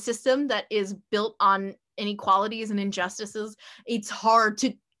exist in a system that is built on inequalities and injustices, it's hard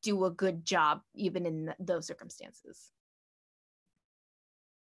to do a good job even in those circumstances.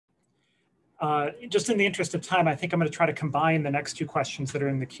 Just in the interest of time, I think I'm going to try to combine the next two questions that are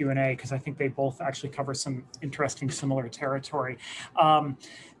in the Q&A because I think they both actually cover some interesting similar territory.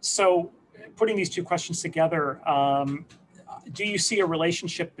 So putting these two questions together, do you see a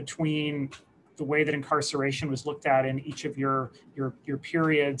relationship between the way that incarceration was looked at in each of your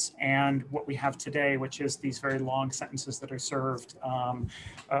periods and what we have today, which is these very long sentences that are served,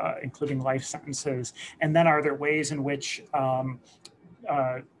 including life sentences? And then are there ways in which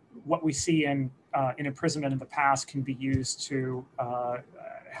what we see in imprisonment in the past can be used to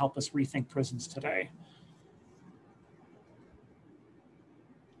help us rethink prisons today?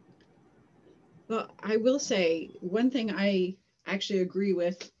 Well, I will say one thing I actually agree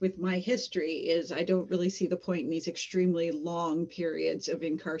with my history is I don't really see the point in these extremely long periods of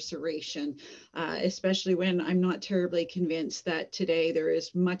incarceration, especially when I'm not terribly convinced that today there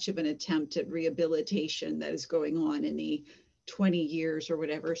is much of an attempt at rehabilitation that is going on in the 20 years or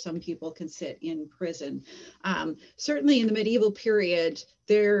whatever some people can sit in prison. Certainly in the medieval period,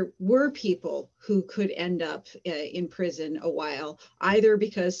 there were people who could end up in prison a while, either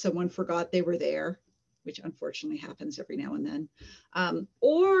because someone forgot they were there, which unfortunately happens every now and then,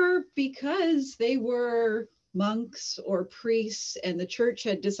 or because they were monks or priests and the church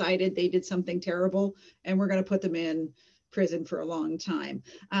had decided they did something terrible and we're going to put them in prison for a long time.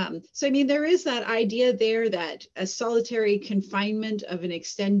 So, I mean, there is that idea there that a solitary confinement of an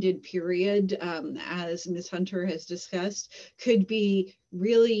extended period, as Ms. Hunter has discussed, could be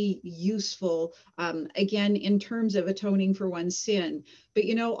really useful, again, in terms of atoning for one's sin. But,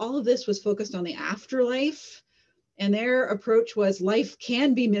 you know, all of this was focused on the afterlife. And their approach was life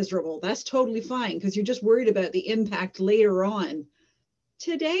can be miserable. That's totally fine because you're just worried about the impact later on.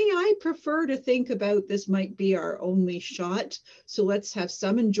 Today, I prefer to think about this might be our only shot. So let's have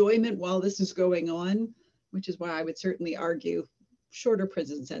some enjoyment while this is going on, which is why I would certainly argue shorter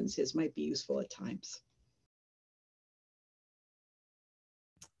prison sentences might be useful at times.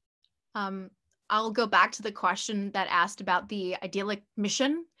 I'll go back to the question that asked about the idyllic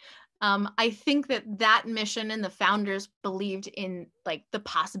mission. I think that mission and the founders believed in like the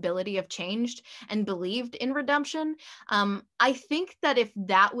possibility of change and believed in redemption. I think that if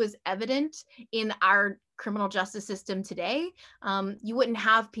that was evident in our criminal justice system today, you wouldn't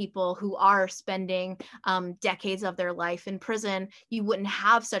have people who are spending decades of their life in prison. You wouldn't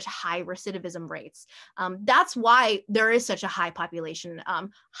have such high recidivism rates. That's why there is such a high population,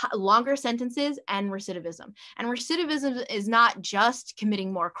 longer sentences and recidivism. And recidivism is not just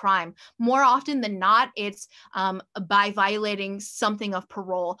committing more crime. More often than not, it's by violating something of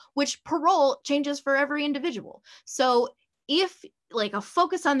parole, which parole changes for every individual. So if like a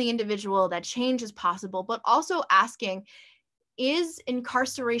focus on the individual, that change is possible, but also asking, is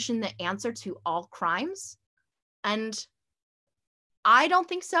incarceration the answer to all crimes? And I don't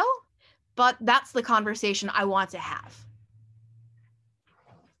think so, but that's the conversation I want to have.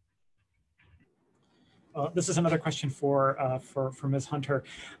 This is another question for Ms. Hunter.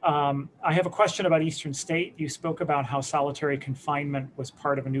 I have a question about Eastern State. You spoke about how solitary confinement was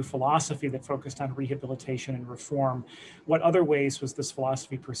part of a new philosophy that focused on rehabilitation and reform. What other ways was this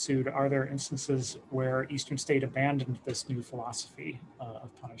philosophy pursued? Are there instances where Eastern State abandoned this new philosophy of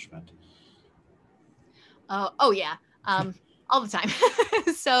punishment? Oh yeah, all the time.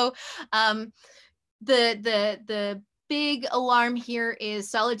 So the big alarm here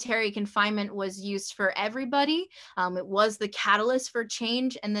is solitary confinement was used for everybody. It was the catalyst for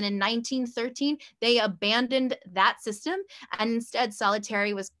change. And then in 1913, they abandoned that system. And instead,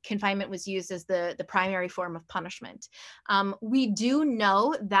 solitary confinement was used as the primary form of punishment. We do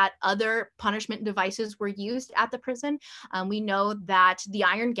know that other punishment devices were used at the prison. We know that the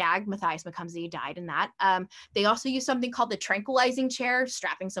iron gag, Matthias Mackenzie died in that. They also used something called the tranquilizing chair,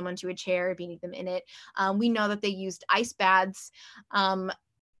 strapping someone to a chair, beating them in it. We know that they used ice baths,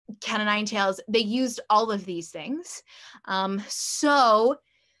 cat o' nine tails. They used all of these things. So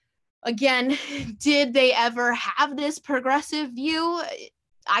again, did they ever have this progressive view?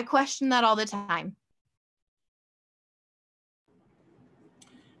 I question that all the time.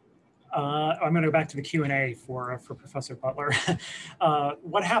 I'm going to go back to the Q&A for Professor Butler.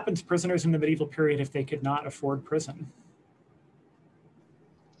 What happened to prisoners in the medieval period if they could not afford prison?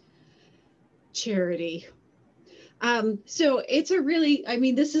 Charity. So it's a really, I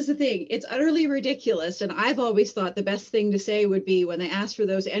mean, this is the thing, it's utterly ridiculous. And I've always thought the best thing to say would be when they ask for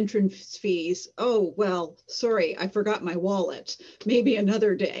those entrance fees, oh, well, sorry, I forgot my wallet, maybe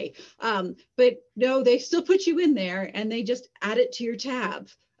another day. But no, they still put you in there and they just add it to your tab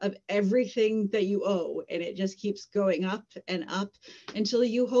of everything that you owe. And it just keeps going up and up until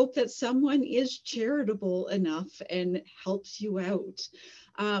you hope that someone is charitable enough and helps you out.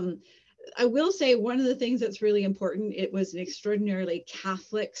 I will say one of the things that's really important, it was an extraordinarily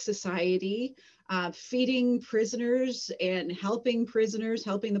Catholic society, feeding prisoners and helping prisoners,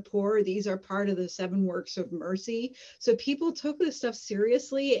 helping the poor. These are part of the 7 works of mercy. So people took this stuff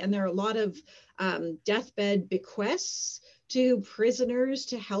seriously, and there are a lot of deathbed bequests to prisoners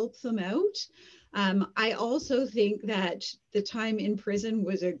to help them out. I also think that the time in prison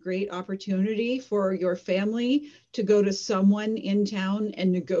was a great opportunity for your family to go to someone in town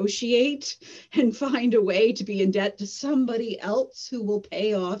and negotiate and find a way to be in debt to somebody else who will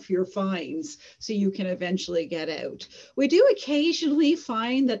pay off your fines so you can eventually get out. We do occasionally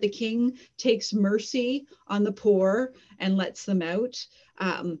find that the king takes mercy on the poor and lets them out.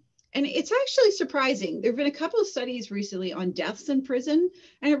 And it's actually surprising. There have been a couple of studies recently on deaths in prison,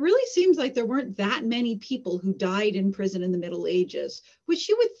 and it really seems like there weren't that many people who died in prison in the Middle Ages, which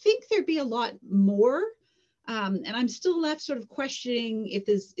you would think there'd be a lot more. And I'm still left sort of questioning if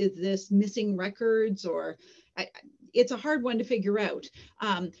this is this missing records, or it's a hard one to figure out.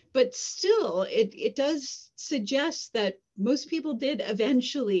 But still, it does suggest that most people did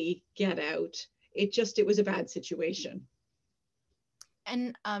eventually get out. It was a bad situation.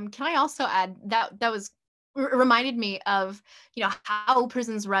 And can I also add that reminded me of, how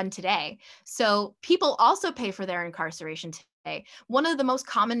prisons run today. So people also pay for their incarceration today. One of the most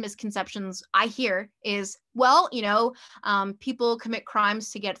common misconceptions I hear is, well, people commit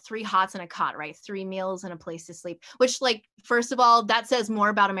crimes to get 3 hots and a cot, right? 3 meals and a place to sleep, which, like, first of all, that says more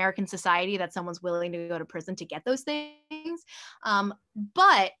about American society that someone's willing to go to prison to get those things.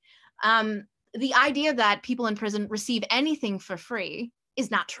 But the idea that people in prison receive anything for free is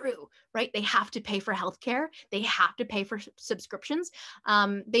not true, right? They have to pay for healthcare. They have to pay for subscriptions.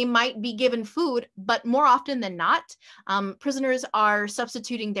 They might be given food, but more often than not, prisoners are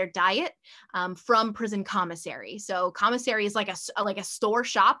substituting their diet from prison commissary. So commissary is like a store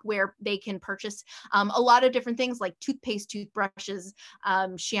shop where they can purchase a lot of different things like toothpaste, toothbrushes,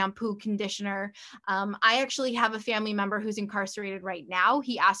 shampoo, conditioner. I actually have a family member who's incarcerated right now.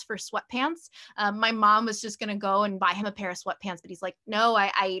 He asked for sweatpants. My mom was just going to go and buy him a pair of sweatpants, but he's like, no,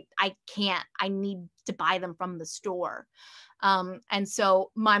 I can't. I need to buy them from the store. And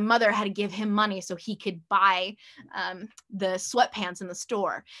so my mother had to give him money so he could buy the sweatpants in the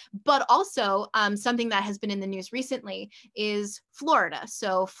store. But also something that has been in the news recently is Florida.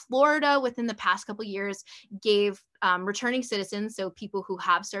 So Florida, within the past couple of years, gave returning citizens, so people who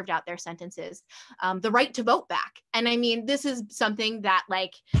have served out their sentences, the right to vote back. And I mean, this is something that,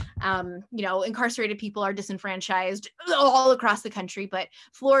 like, incarcerated people are disenfranchised all across the country, but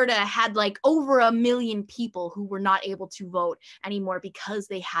Florida had like over 1 million people who were not able to vote anymore because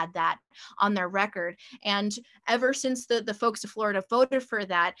they had that on their record. And ever since the folks of Florida voted for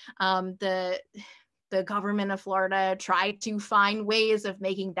that, the government of Florida tried to find ways of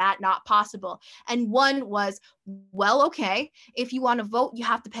making that not possible. And one was, well, okay, if you want to vote, you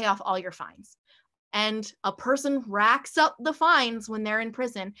have to pay off all your fines. and a person racks up the fines when they're in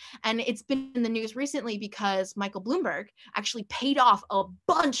prison. And it's been in the news recently because Michael Bloomberg actually paid off a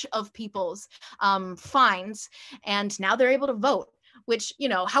bunch of people's fines, and now they're able to vote, which, you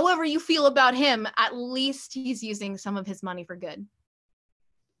know, however you feel about him, at least he's using some of his money for good.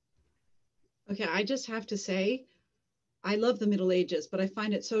 Okay, I just have to say, I love the Middle Ages, but I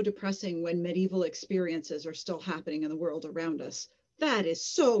find it so depressing when medieval experiences are still happening in the world around us. That is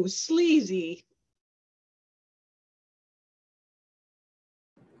so sleazy.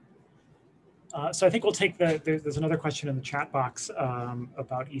 So I think we'll take there's another question in the chat box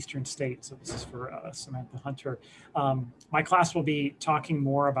about Eastern State. So this is for Samantha Hunter. My class will be talking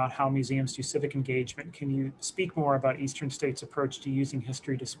more about how museums do civic engagement. Can you speak more about Eastern State's approach to using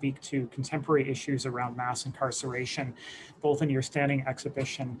history to speak to contemporary issues around mass incarceration, both in your standing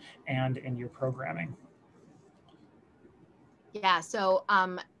exhibition and in your programming? Yeah, so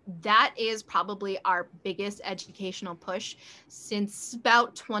that is probably our biggest educational push since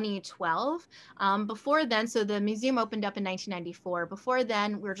about 2012. Before then, so the museum opened up in 1994. Before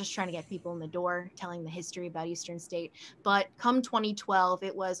then, we were just trying to get people in the door, telling the history about Eastern State. But come 2012,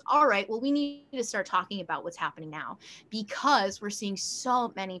 it was, all right, well, we need to start talking about what's happening now because we're seeing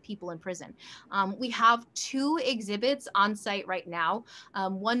so many people in prison. We have 2 exhibits on site right now.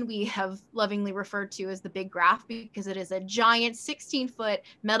 One we have lovingly referred to as the Big Graph because it is a giant 16-foot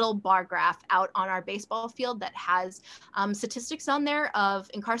metal bar graph out on our baseball field that has statistics on there of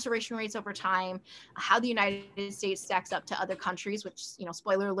incarceration rates over time, how the United States stacks up to other countries, which, you know,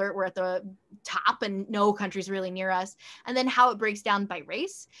 spoiler alert, we're at the top and no country's really near us, and then how it breaks down by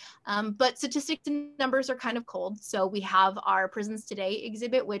race. But statistics and numbers are kind of cold. So we have our Prisons Today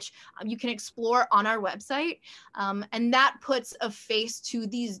exhibit, which you can explore on our website. And that puts a face to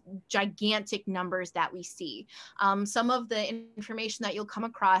these gigantic numbers that we see. Some of the information that you'll come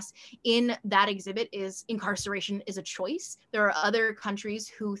across in that exhibit is incarceration is a choice. There are other countries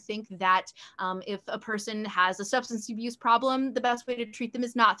who think that if a person has a substance abuse problem, the best way to treat them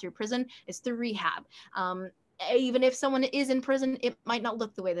is not through prison, it's through rehab. Even if someone is in prison, it might not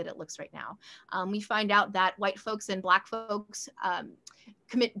look the way that it looks right now. We find out that white folks and Black folks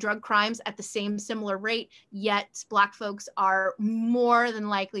commit drug crimes at the same similar rate, yet Black folks are more than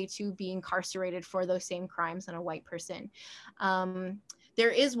likely to be incarcerated for those same crimes than a white person. There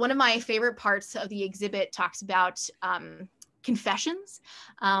is one of my favorite parts of the exhibit talks about confessions.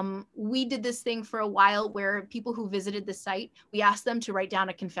 We did this thing for a while where people who visited the site, we asked them to write down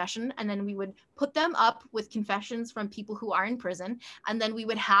a confession, and then we would put them up with confessions from people who are in prison. And then we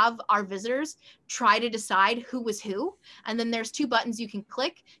would have our visitors try to decide who was who. And then there's 2 buttons you can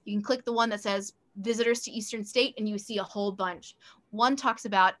click. You can click the one that says visitors to Eastern State, and you see a whole bunch. One talks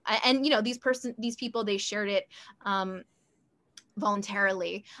about, and you know, these people, they shared it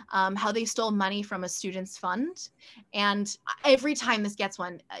voluntarily, how they stole money from a student's fund. And every time this gets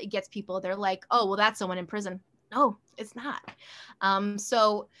people, they're like, oh, well, that's someone in prison. No, it's not.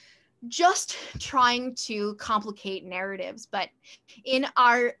 So just trying to complicate narratives. But in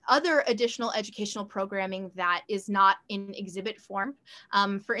our other additional educational programming that is not in exhibit form,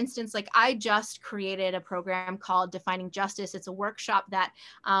 for instance, like I just created a program called Defining Justice. It's a workshop that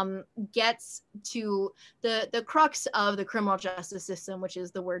gets to the crux of the criminal justice system, which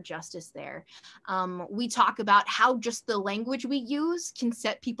is the word justice there. We talk about how just the language we use can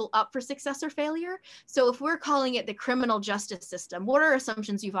set people up for success or failure. So if we're calling it the criminal justice system, what are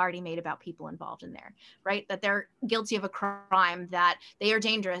assumptions you've already made about people involved in there, right? That they're guilty of a crime, that they are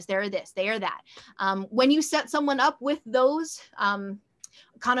dangerous, they're this, they are that. When you set someone up with those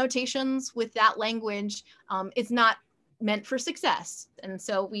connotations, with that language, it's not meant for success. And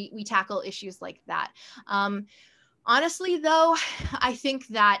so we tackle issues like that. Honestly, though, I think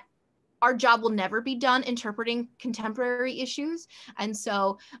that our job will never be done interpreting contemporary issues. And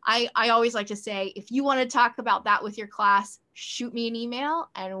so I always like to say, if you want to talk about that with your class, shoot me an email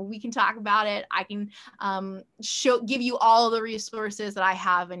and we can talk about it. I can give you all the resources that I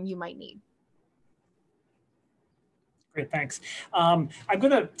have and you might need. Great, thanks. I'm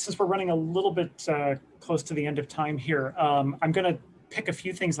gonna, since we're running a little bit close to the end of time here, I'm gonna pick a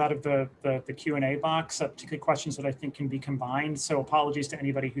few things out of the Q&A box, particularly questions that I think can be combined. So apologies to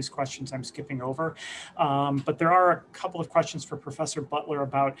anybody whose questions I'm skipping over. But there are a couple of questions for Professor Butler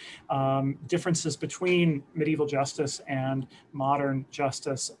about differences between medieval justice and modern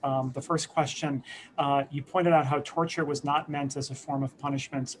justice. The first question, you pointed out how torture was not meant as a form of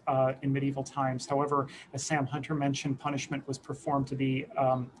punishment in medieval times. However, as Sam Hunter mentioned, punishment was performed to be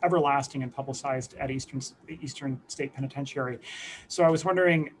everlasting and publicized at Eastern State Penitentiary. So I was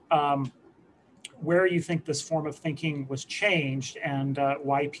wondering, where you think this form of thinking was changed and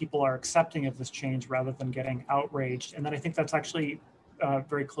why people are accepting of this change rather than getting outraged. And then I think that's actually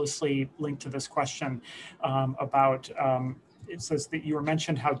very closely linked to this question about it says that you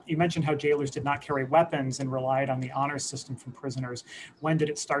mentioned how jailers did not carry weapons and relied on the honor system from prisoners. When did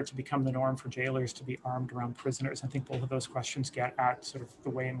it start to become the norm for jailers to be armed around prisoners? I think both of those questions get at sort of the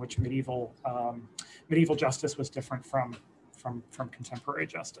way in which medieval justice was different from contemporary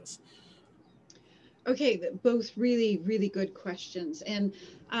justice. Okay, both really, really good questions. And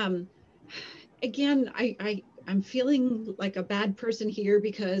again, I'm feeling like a bad person here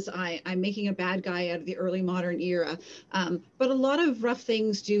because I'm making a bad guy out of the early modern era. But a lot of rough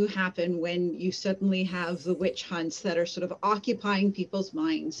things do happen when you suddenly have the witch hunts that are sort of occupying people's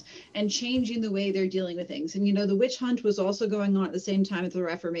minds and changing the way they're dealing with things. And, you know, the witch hunt was also going on at the same time as the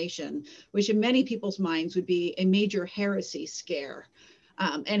Reformation, which in many people's minds would be a major heresy scare.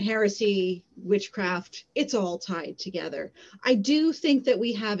 And heresy, witchcraft, it's all tied together. I do think that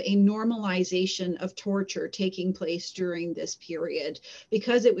we have a normalization of torture taking place during this period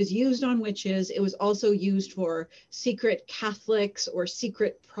because it was used on witches. It was also used for secret Catholics or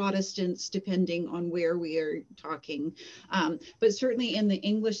secret Protestants, depending on where we are talking. But certainly in the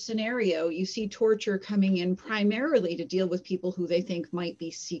English scenario, you see torture coming in primarily to deal with people who they think might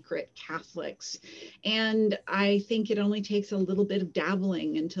be secret Catholics. And I think it only takes a little bit of dabbling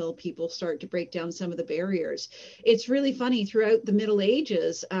until people start to break down some of the barriers. It's really funny, throughout the Middle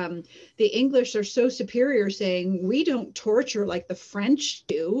Ages, the English are so superior, saying, we don't torture like the French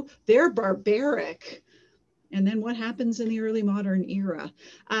do, they're barbaric. And then what happens in the early modern era?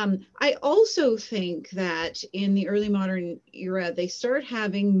 I also think that in the early modern era, they start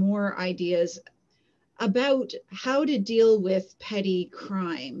having more ideas about how to deal with petty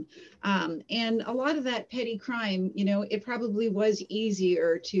crime. And a lot of that petty crime, you know, it probably was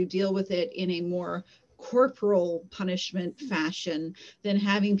easier to deal with it in a more corporal punishment fashion than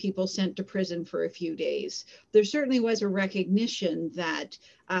having people sent to prison for a few days. There certainly was a recognition that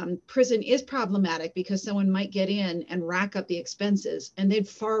prison is problematic because someone might get in and rack up the expenses, and they'd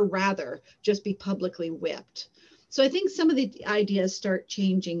far rather just be publicly whipped. So I think some of the ideas start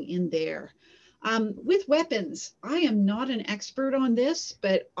changing in there. With weapons, I am not an expert on this,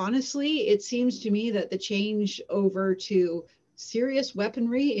 but honestly, it seems to me that the change over to serious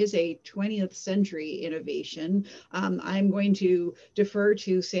weaponry is a 20th century innovation. I'm going to defer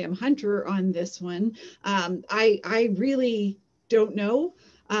to Sam Hunter on this one. I really don't know.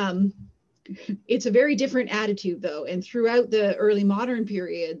 It's a very different attitude, though, and throughout the early modern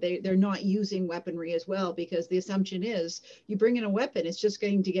period, they're not using weaponry as well, because the assumption is you bring in a weapon, it's just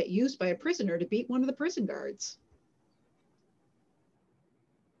going to get used by a prisoner to beat one of the prison guards.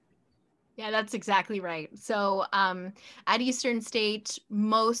 Yeah, that's exactly right. So at Eastern State,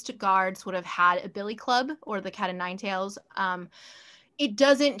 most guards would have had a billy club or the cat o' nine tails. It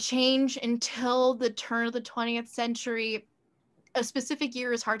doesn't change until the turn of the 20th century. A specific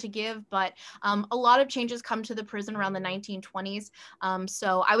year is hard to give, but a lot of changes come to the prison around the 1920s.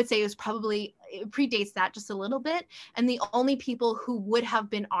 So I would say it predates that just a little bit. And the only people who would have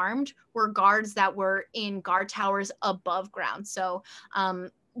been armed were guards that were in guard towers above ground. So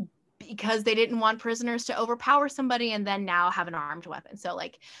because they didn't want prisoners to overpower somebody and then now have an armed weapon. So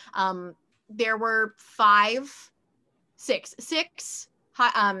like there were six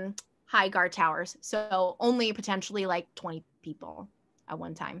high guard towers. So only potentially like 20 people at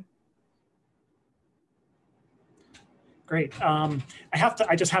one time. Great. I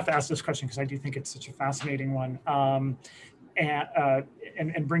just have to ask this question because I do think it's such a fascinating one,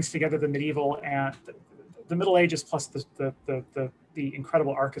 and brings together the medieval and the Middle Ages plus the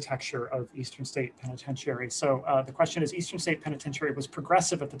incredible architecture of Eastern State Penitentiary. So the question is, Eastern State Penitentiary was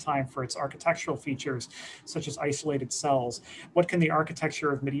progressive at the time for its architectural features, such as isolated cells. What can the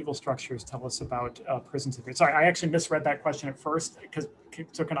architecture of medieval structures tell us about prisons? Sorry, I actually misread that question at first,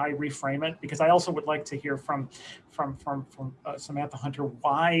 so can I reframe it? Because I also would like to hear from Samantha Hunter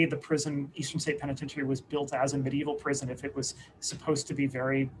why the prison, Eastern State Penitentiary, was built as a medieval prison if it was supposed to be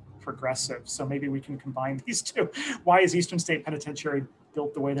very progressive. So maybe we can combine these two. Why is Eastern State Penitentiary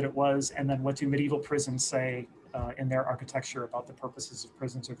built the way that it was? And then what do medieval prisons say in their architecture about the purposes of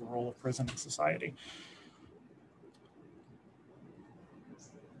prisons or the role of prison in society?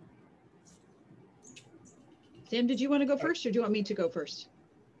 Sam, did you want to go first, or do you want me to go first?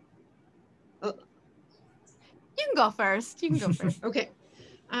 Oh. You can go first. Okay.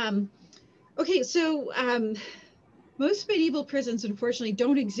 Okay, so most medieval prisons, unfortunately,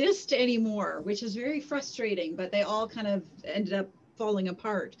 don't exist anymore, which is very frustrating, but they all kind of ended up falling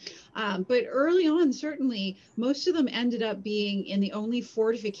apart. But early on, certainly, most of them ended up being in the only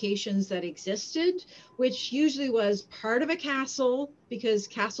fortifications that existed, which usually was part of a castle, because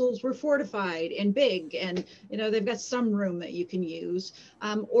castles were fortified and big, and they've got some room that you can use,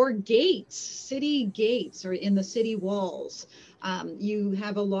 or gates, city gates, or in the city walls. You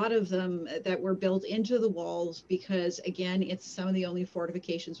have a lot of them that were built into the walls because, again, it's some of the only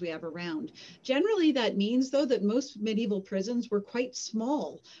fortifications we have around. Generally, that means, though, that most medieval prisons were quite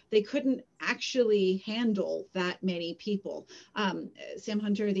small. They couldn't actually handle that many people. Sam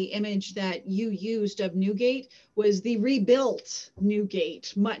Hunter, the image that you used of Newgate was the rebuilt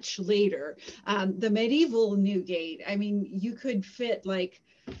Newgate much later. The medieval Newgate, I mean, you could fit like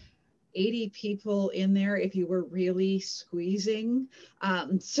 80 people in there if you were really squeezing.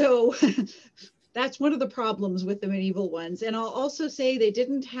 So that's one of the problems with the medieval ones. And I'll also say they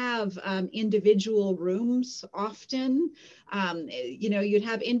didn't have individual rooms often. You'd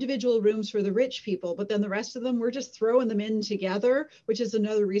have individual rooms for the rich people, but then the rest of them were just throwing them in together, which is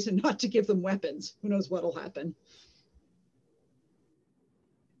another reason not to give them weapons. Who knows what'll happen.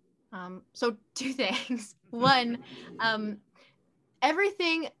 So two things. One,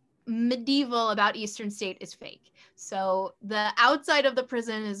 everything medieval about Eastern State is fake. So the outside of the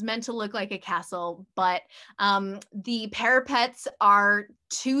prison is meant to look like a castle, but the parapets are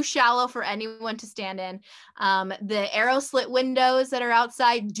too shallow for anyone to stand in. The arrow slit windows that are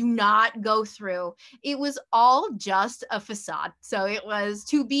outside do not go through. It was all just a facade. So it was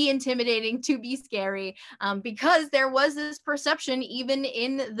to be intimidating, to be scary, because there was this perception even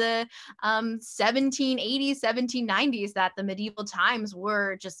in the 1780s, 1790s that the medieval times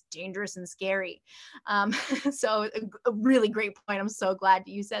were just dangerous and scary. So a really great point. I'm so glad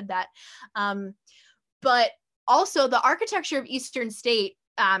you said that. But also the architecture of Eastern State,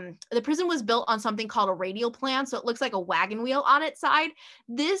 the prison was built on something called a radial plan. So it looks like a wagon wheel on its side.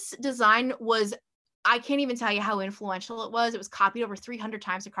 This design was, I can't even tell you how influential it was. It was copied over 300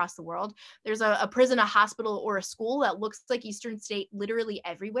 times across the world. There's a prison, a hospital, or a school that looks like Eastern State literally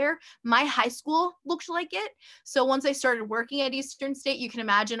everywhere. My high school looked like it. So once I started working at Eastern State, you can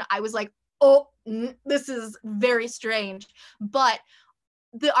imagine I was like, oh, this is very strange. But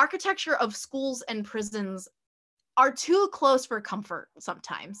the architecture of schools and prisons are too close for comfort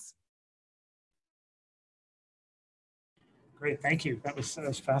sometimes. Great, thank you. That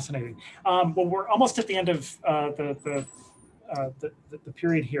was fascinating. Well, we're almost at the end of the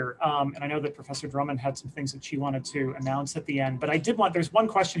period here, and I know that Professor Drummond had some things that she wanted to announce at the end. But there's one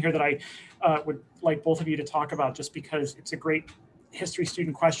question here that I would like both of you to talk about, just because it's a great history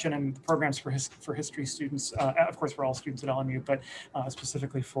student question, and the programs for history students, of course, for all students at LMU, but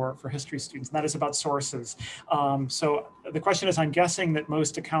specifically for history students, and that is about sources. So the question is, I'm guessing that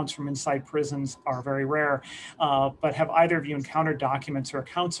most accounts from inside prisons are very rare, but have either of you encountered documents or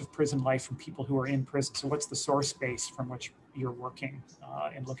accounts of prison life from people who are in prison? So what's the source base from which you're working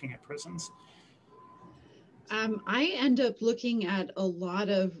and looking at prisons? I end up looking at a lot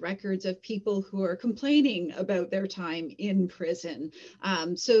of records of people who are complaining about their time in prison.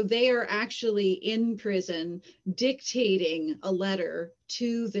 So they are actually in prison dictating a letter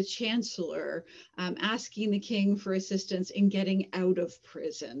to the chancellor, asking the king for assistance in getting out of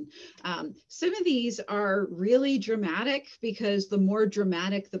prison. Some of these are really dramatic, because the more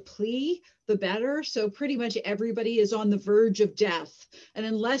dramatic the plea, the better. So pretty much everybody is on the verge of death. And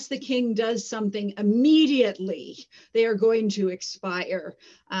unless the king does something immediately, they are going to expire.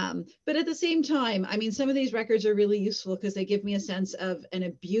 But at the same time, I mean, some of these records are really useful because they give me a sense of an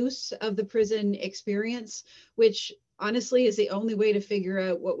abuse of the prison experience, which honestly is the only way to figure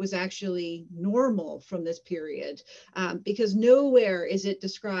out what was actually normal from this period, because nowhere is it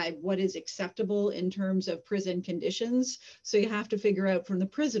described what is acceptable in terms of prison conditions. So you have to figure out from the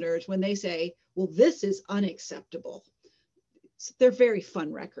prisoners when they say, well, this is unacceptable. So they're very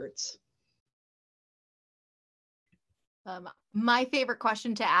fun records. My favorite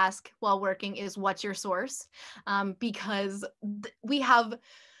question to ask while working is, what's your source? Because we have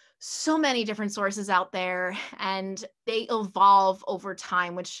so many different sources out there, and they evolve over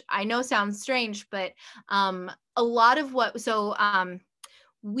time, which I know sounds strange, but a lot of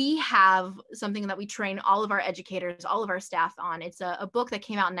we have something that we train all of our educators, all of our staff on. It's a book that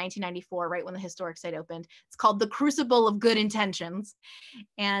came out in 1994, right when the historic site opened. It's called The Crucible of Good Intentions.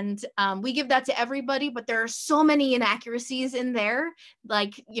 And we give that to everybody, but there are so many inaccuracies in there,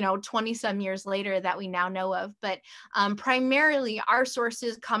 like, 20 some years later that we now know of. But primarily our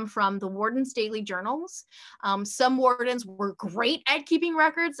sources come from the warden's daily journals. Some wardens were great at keeping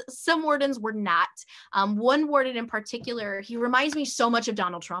records. Some wardens were not. One warden in particular, he reminds me so much of Don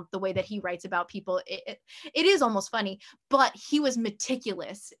Donald Trump, the way that he writes about people, it is almost funny, but he was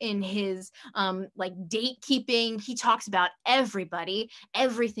meticulous in his like date keeping. He talks about everybody,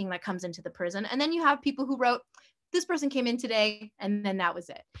 everything that comes into the prison. And then you have people who wrote, this person came in today, and then that was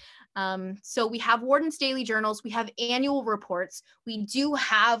it. So we have Warden's daily journals, we have annual reports, we do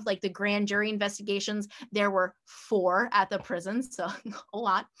have like the grand jury investigations. There were 4 at the prison, so a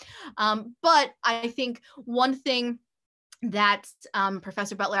lot. But I think one thing that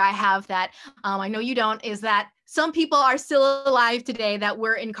Professor Butler, I have that I know you don't, is that some people are still alive today that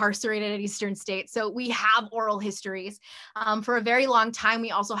were incarcerated at Eastern State. So we have oral histories. For a very long time,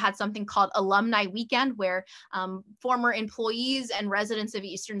 we also had something called Alumni Weekend, where former employees and residents of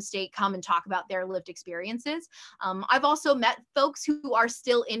Eastern State come and talk about their lived experiences. I've also met folks who are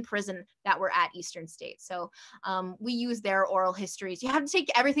still in prison that were at Eastern State. So we use their oral histories. You have to take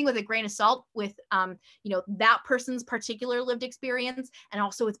everything with a grain of salt with that person's particular lived experience. And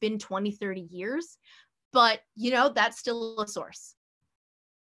also it's been 20, 30 years. But, that's still a source.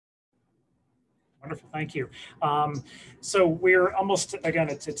 Wonderful, thank you. So we're almost, again,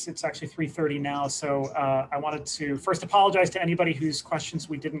 it's actually 3:30 now. So I wanted to first apologize to anybody whose questions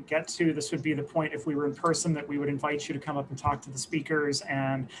we didn't get to. This would be the point if we were in person that we would invite you to come up and talk to the speakers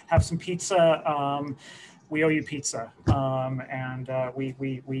and have some pizza. We owe you pizza, and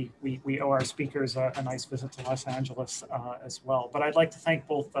we owe our speakers a nice visit to Los Angeles as well. But I'd like to thank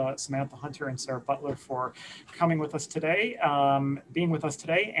both Samantha Hunter and Sara Butler for coming with us today, being with us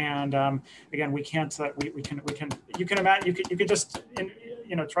today. And again, we can't, you can just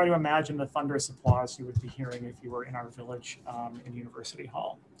try to imagine the thunderous applause you would be hearing if you were in our village in University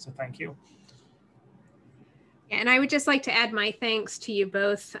Hall. So thank you. And I would just like to add my thanks to you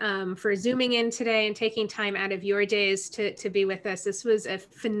both for Zooming in today and taking time out of your days to be with us. This was a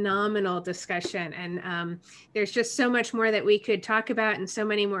phenomenal discussion, and there's just so much more that we could talk about and so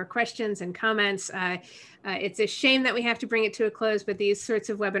many more questions and comments. It's a shame that we have to bring it to a close, but these sorts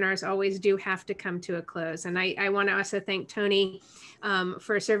of webinars always do have to come to a close. And I want to also thank Tony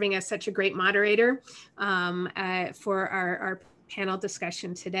for serving as such a great moderator for our panel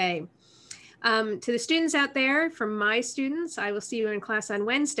discussion today. To the students out there, from my students, I will see you in class on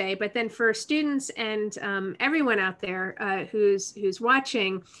Wednesday, but then for students and everyone out there who's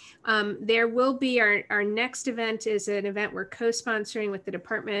watching, there will be our next event is an event we're co-sponsoring with the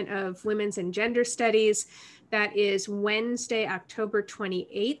Department of Women's and Gender Studies. That is Wednesday, October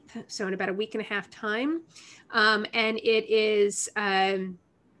 28th, so in about a week and a half time. And it is,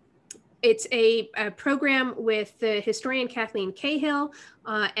 it's a program with the historian Kathleen Cahill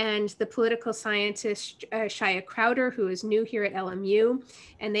and the political scientist Shia Crowder, who is new here at LMU.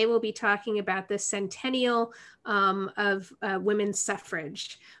 And they will be talking about the centennial of women's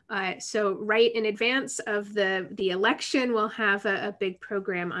suffrage. So right in advance of the election, we'll have a big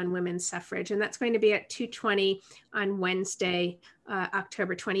program on women's suffrage. And that's going to be at 2:20 on Wednesday,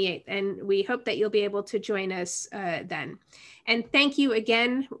 October 28th. And we hope that you'll be able to join us then. And thank you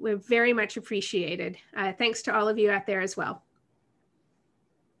again. We're very much appreciated. Thanks to all of you out there as well.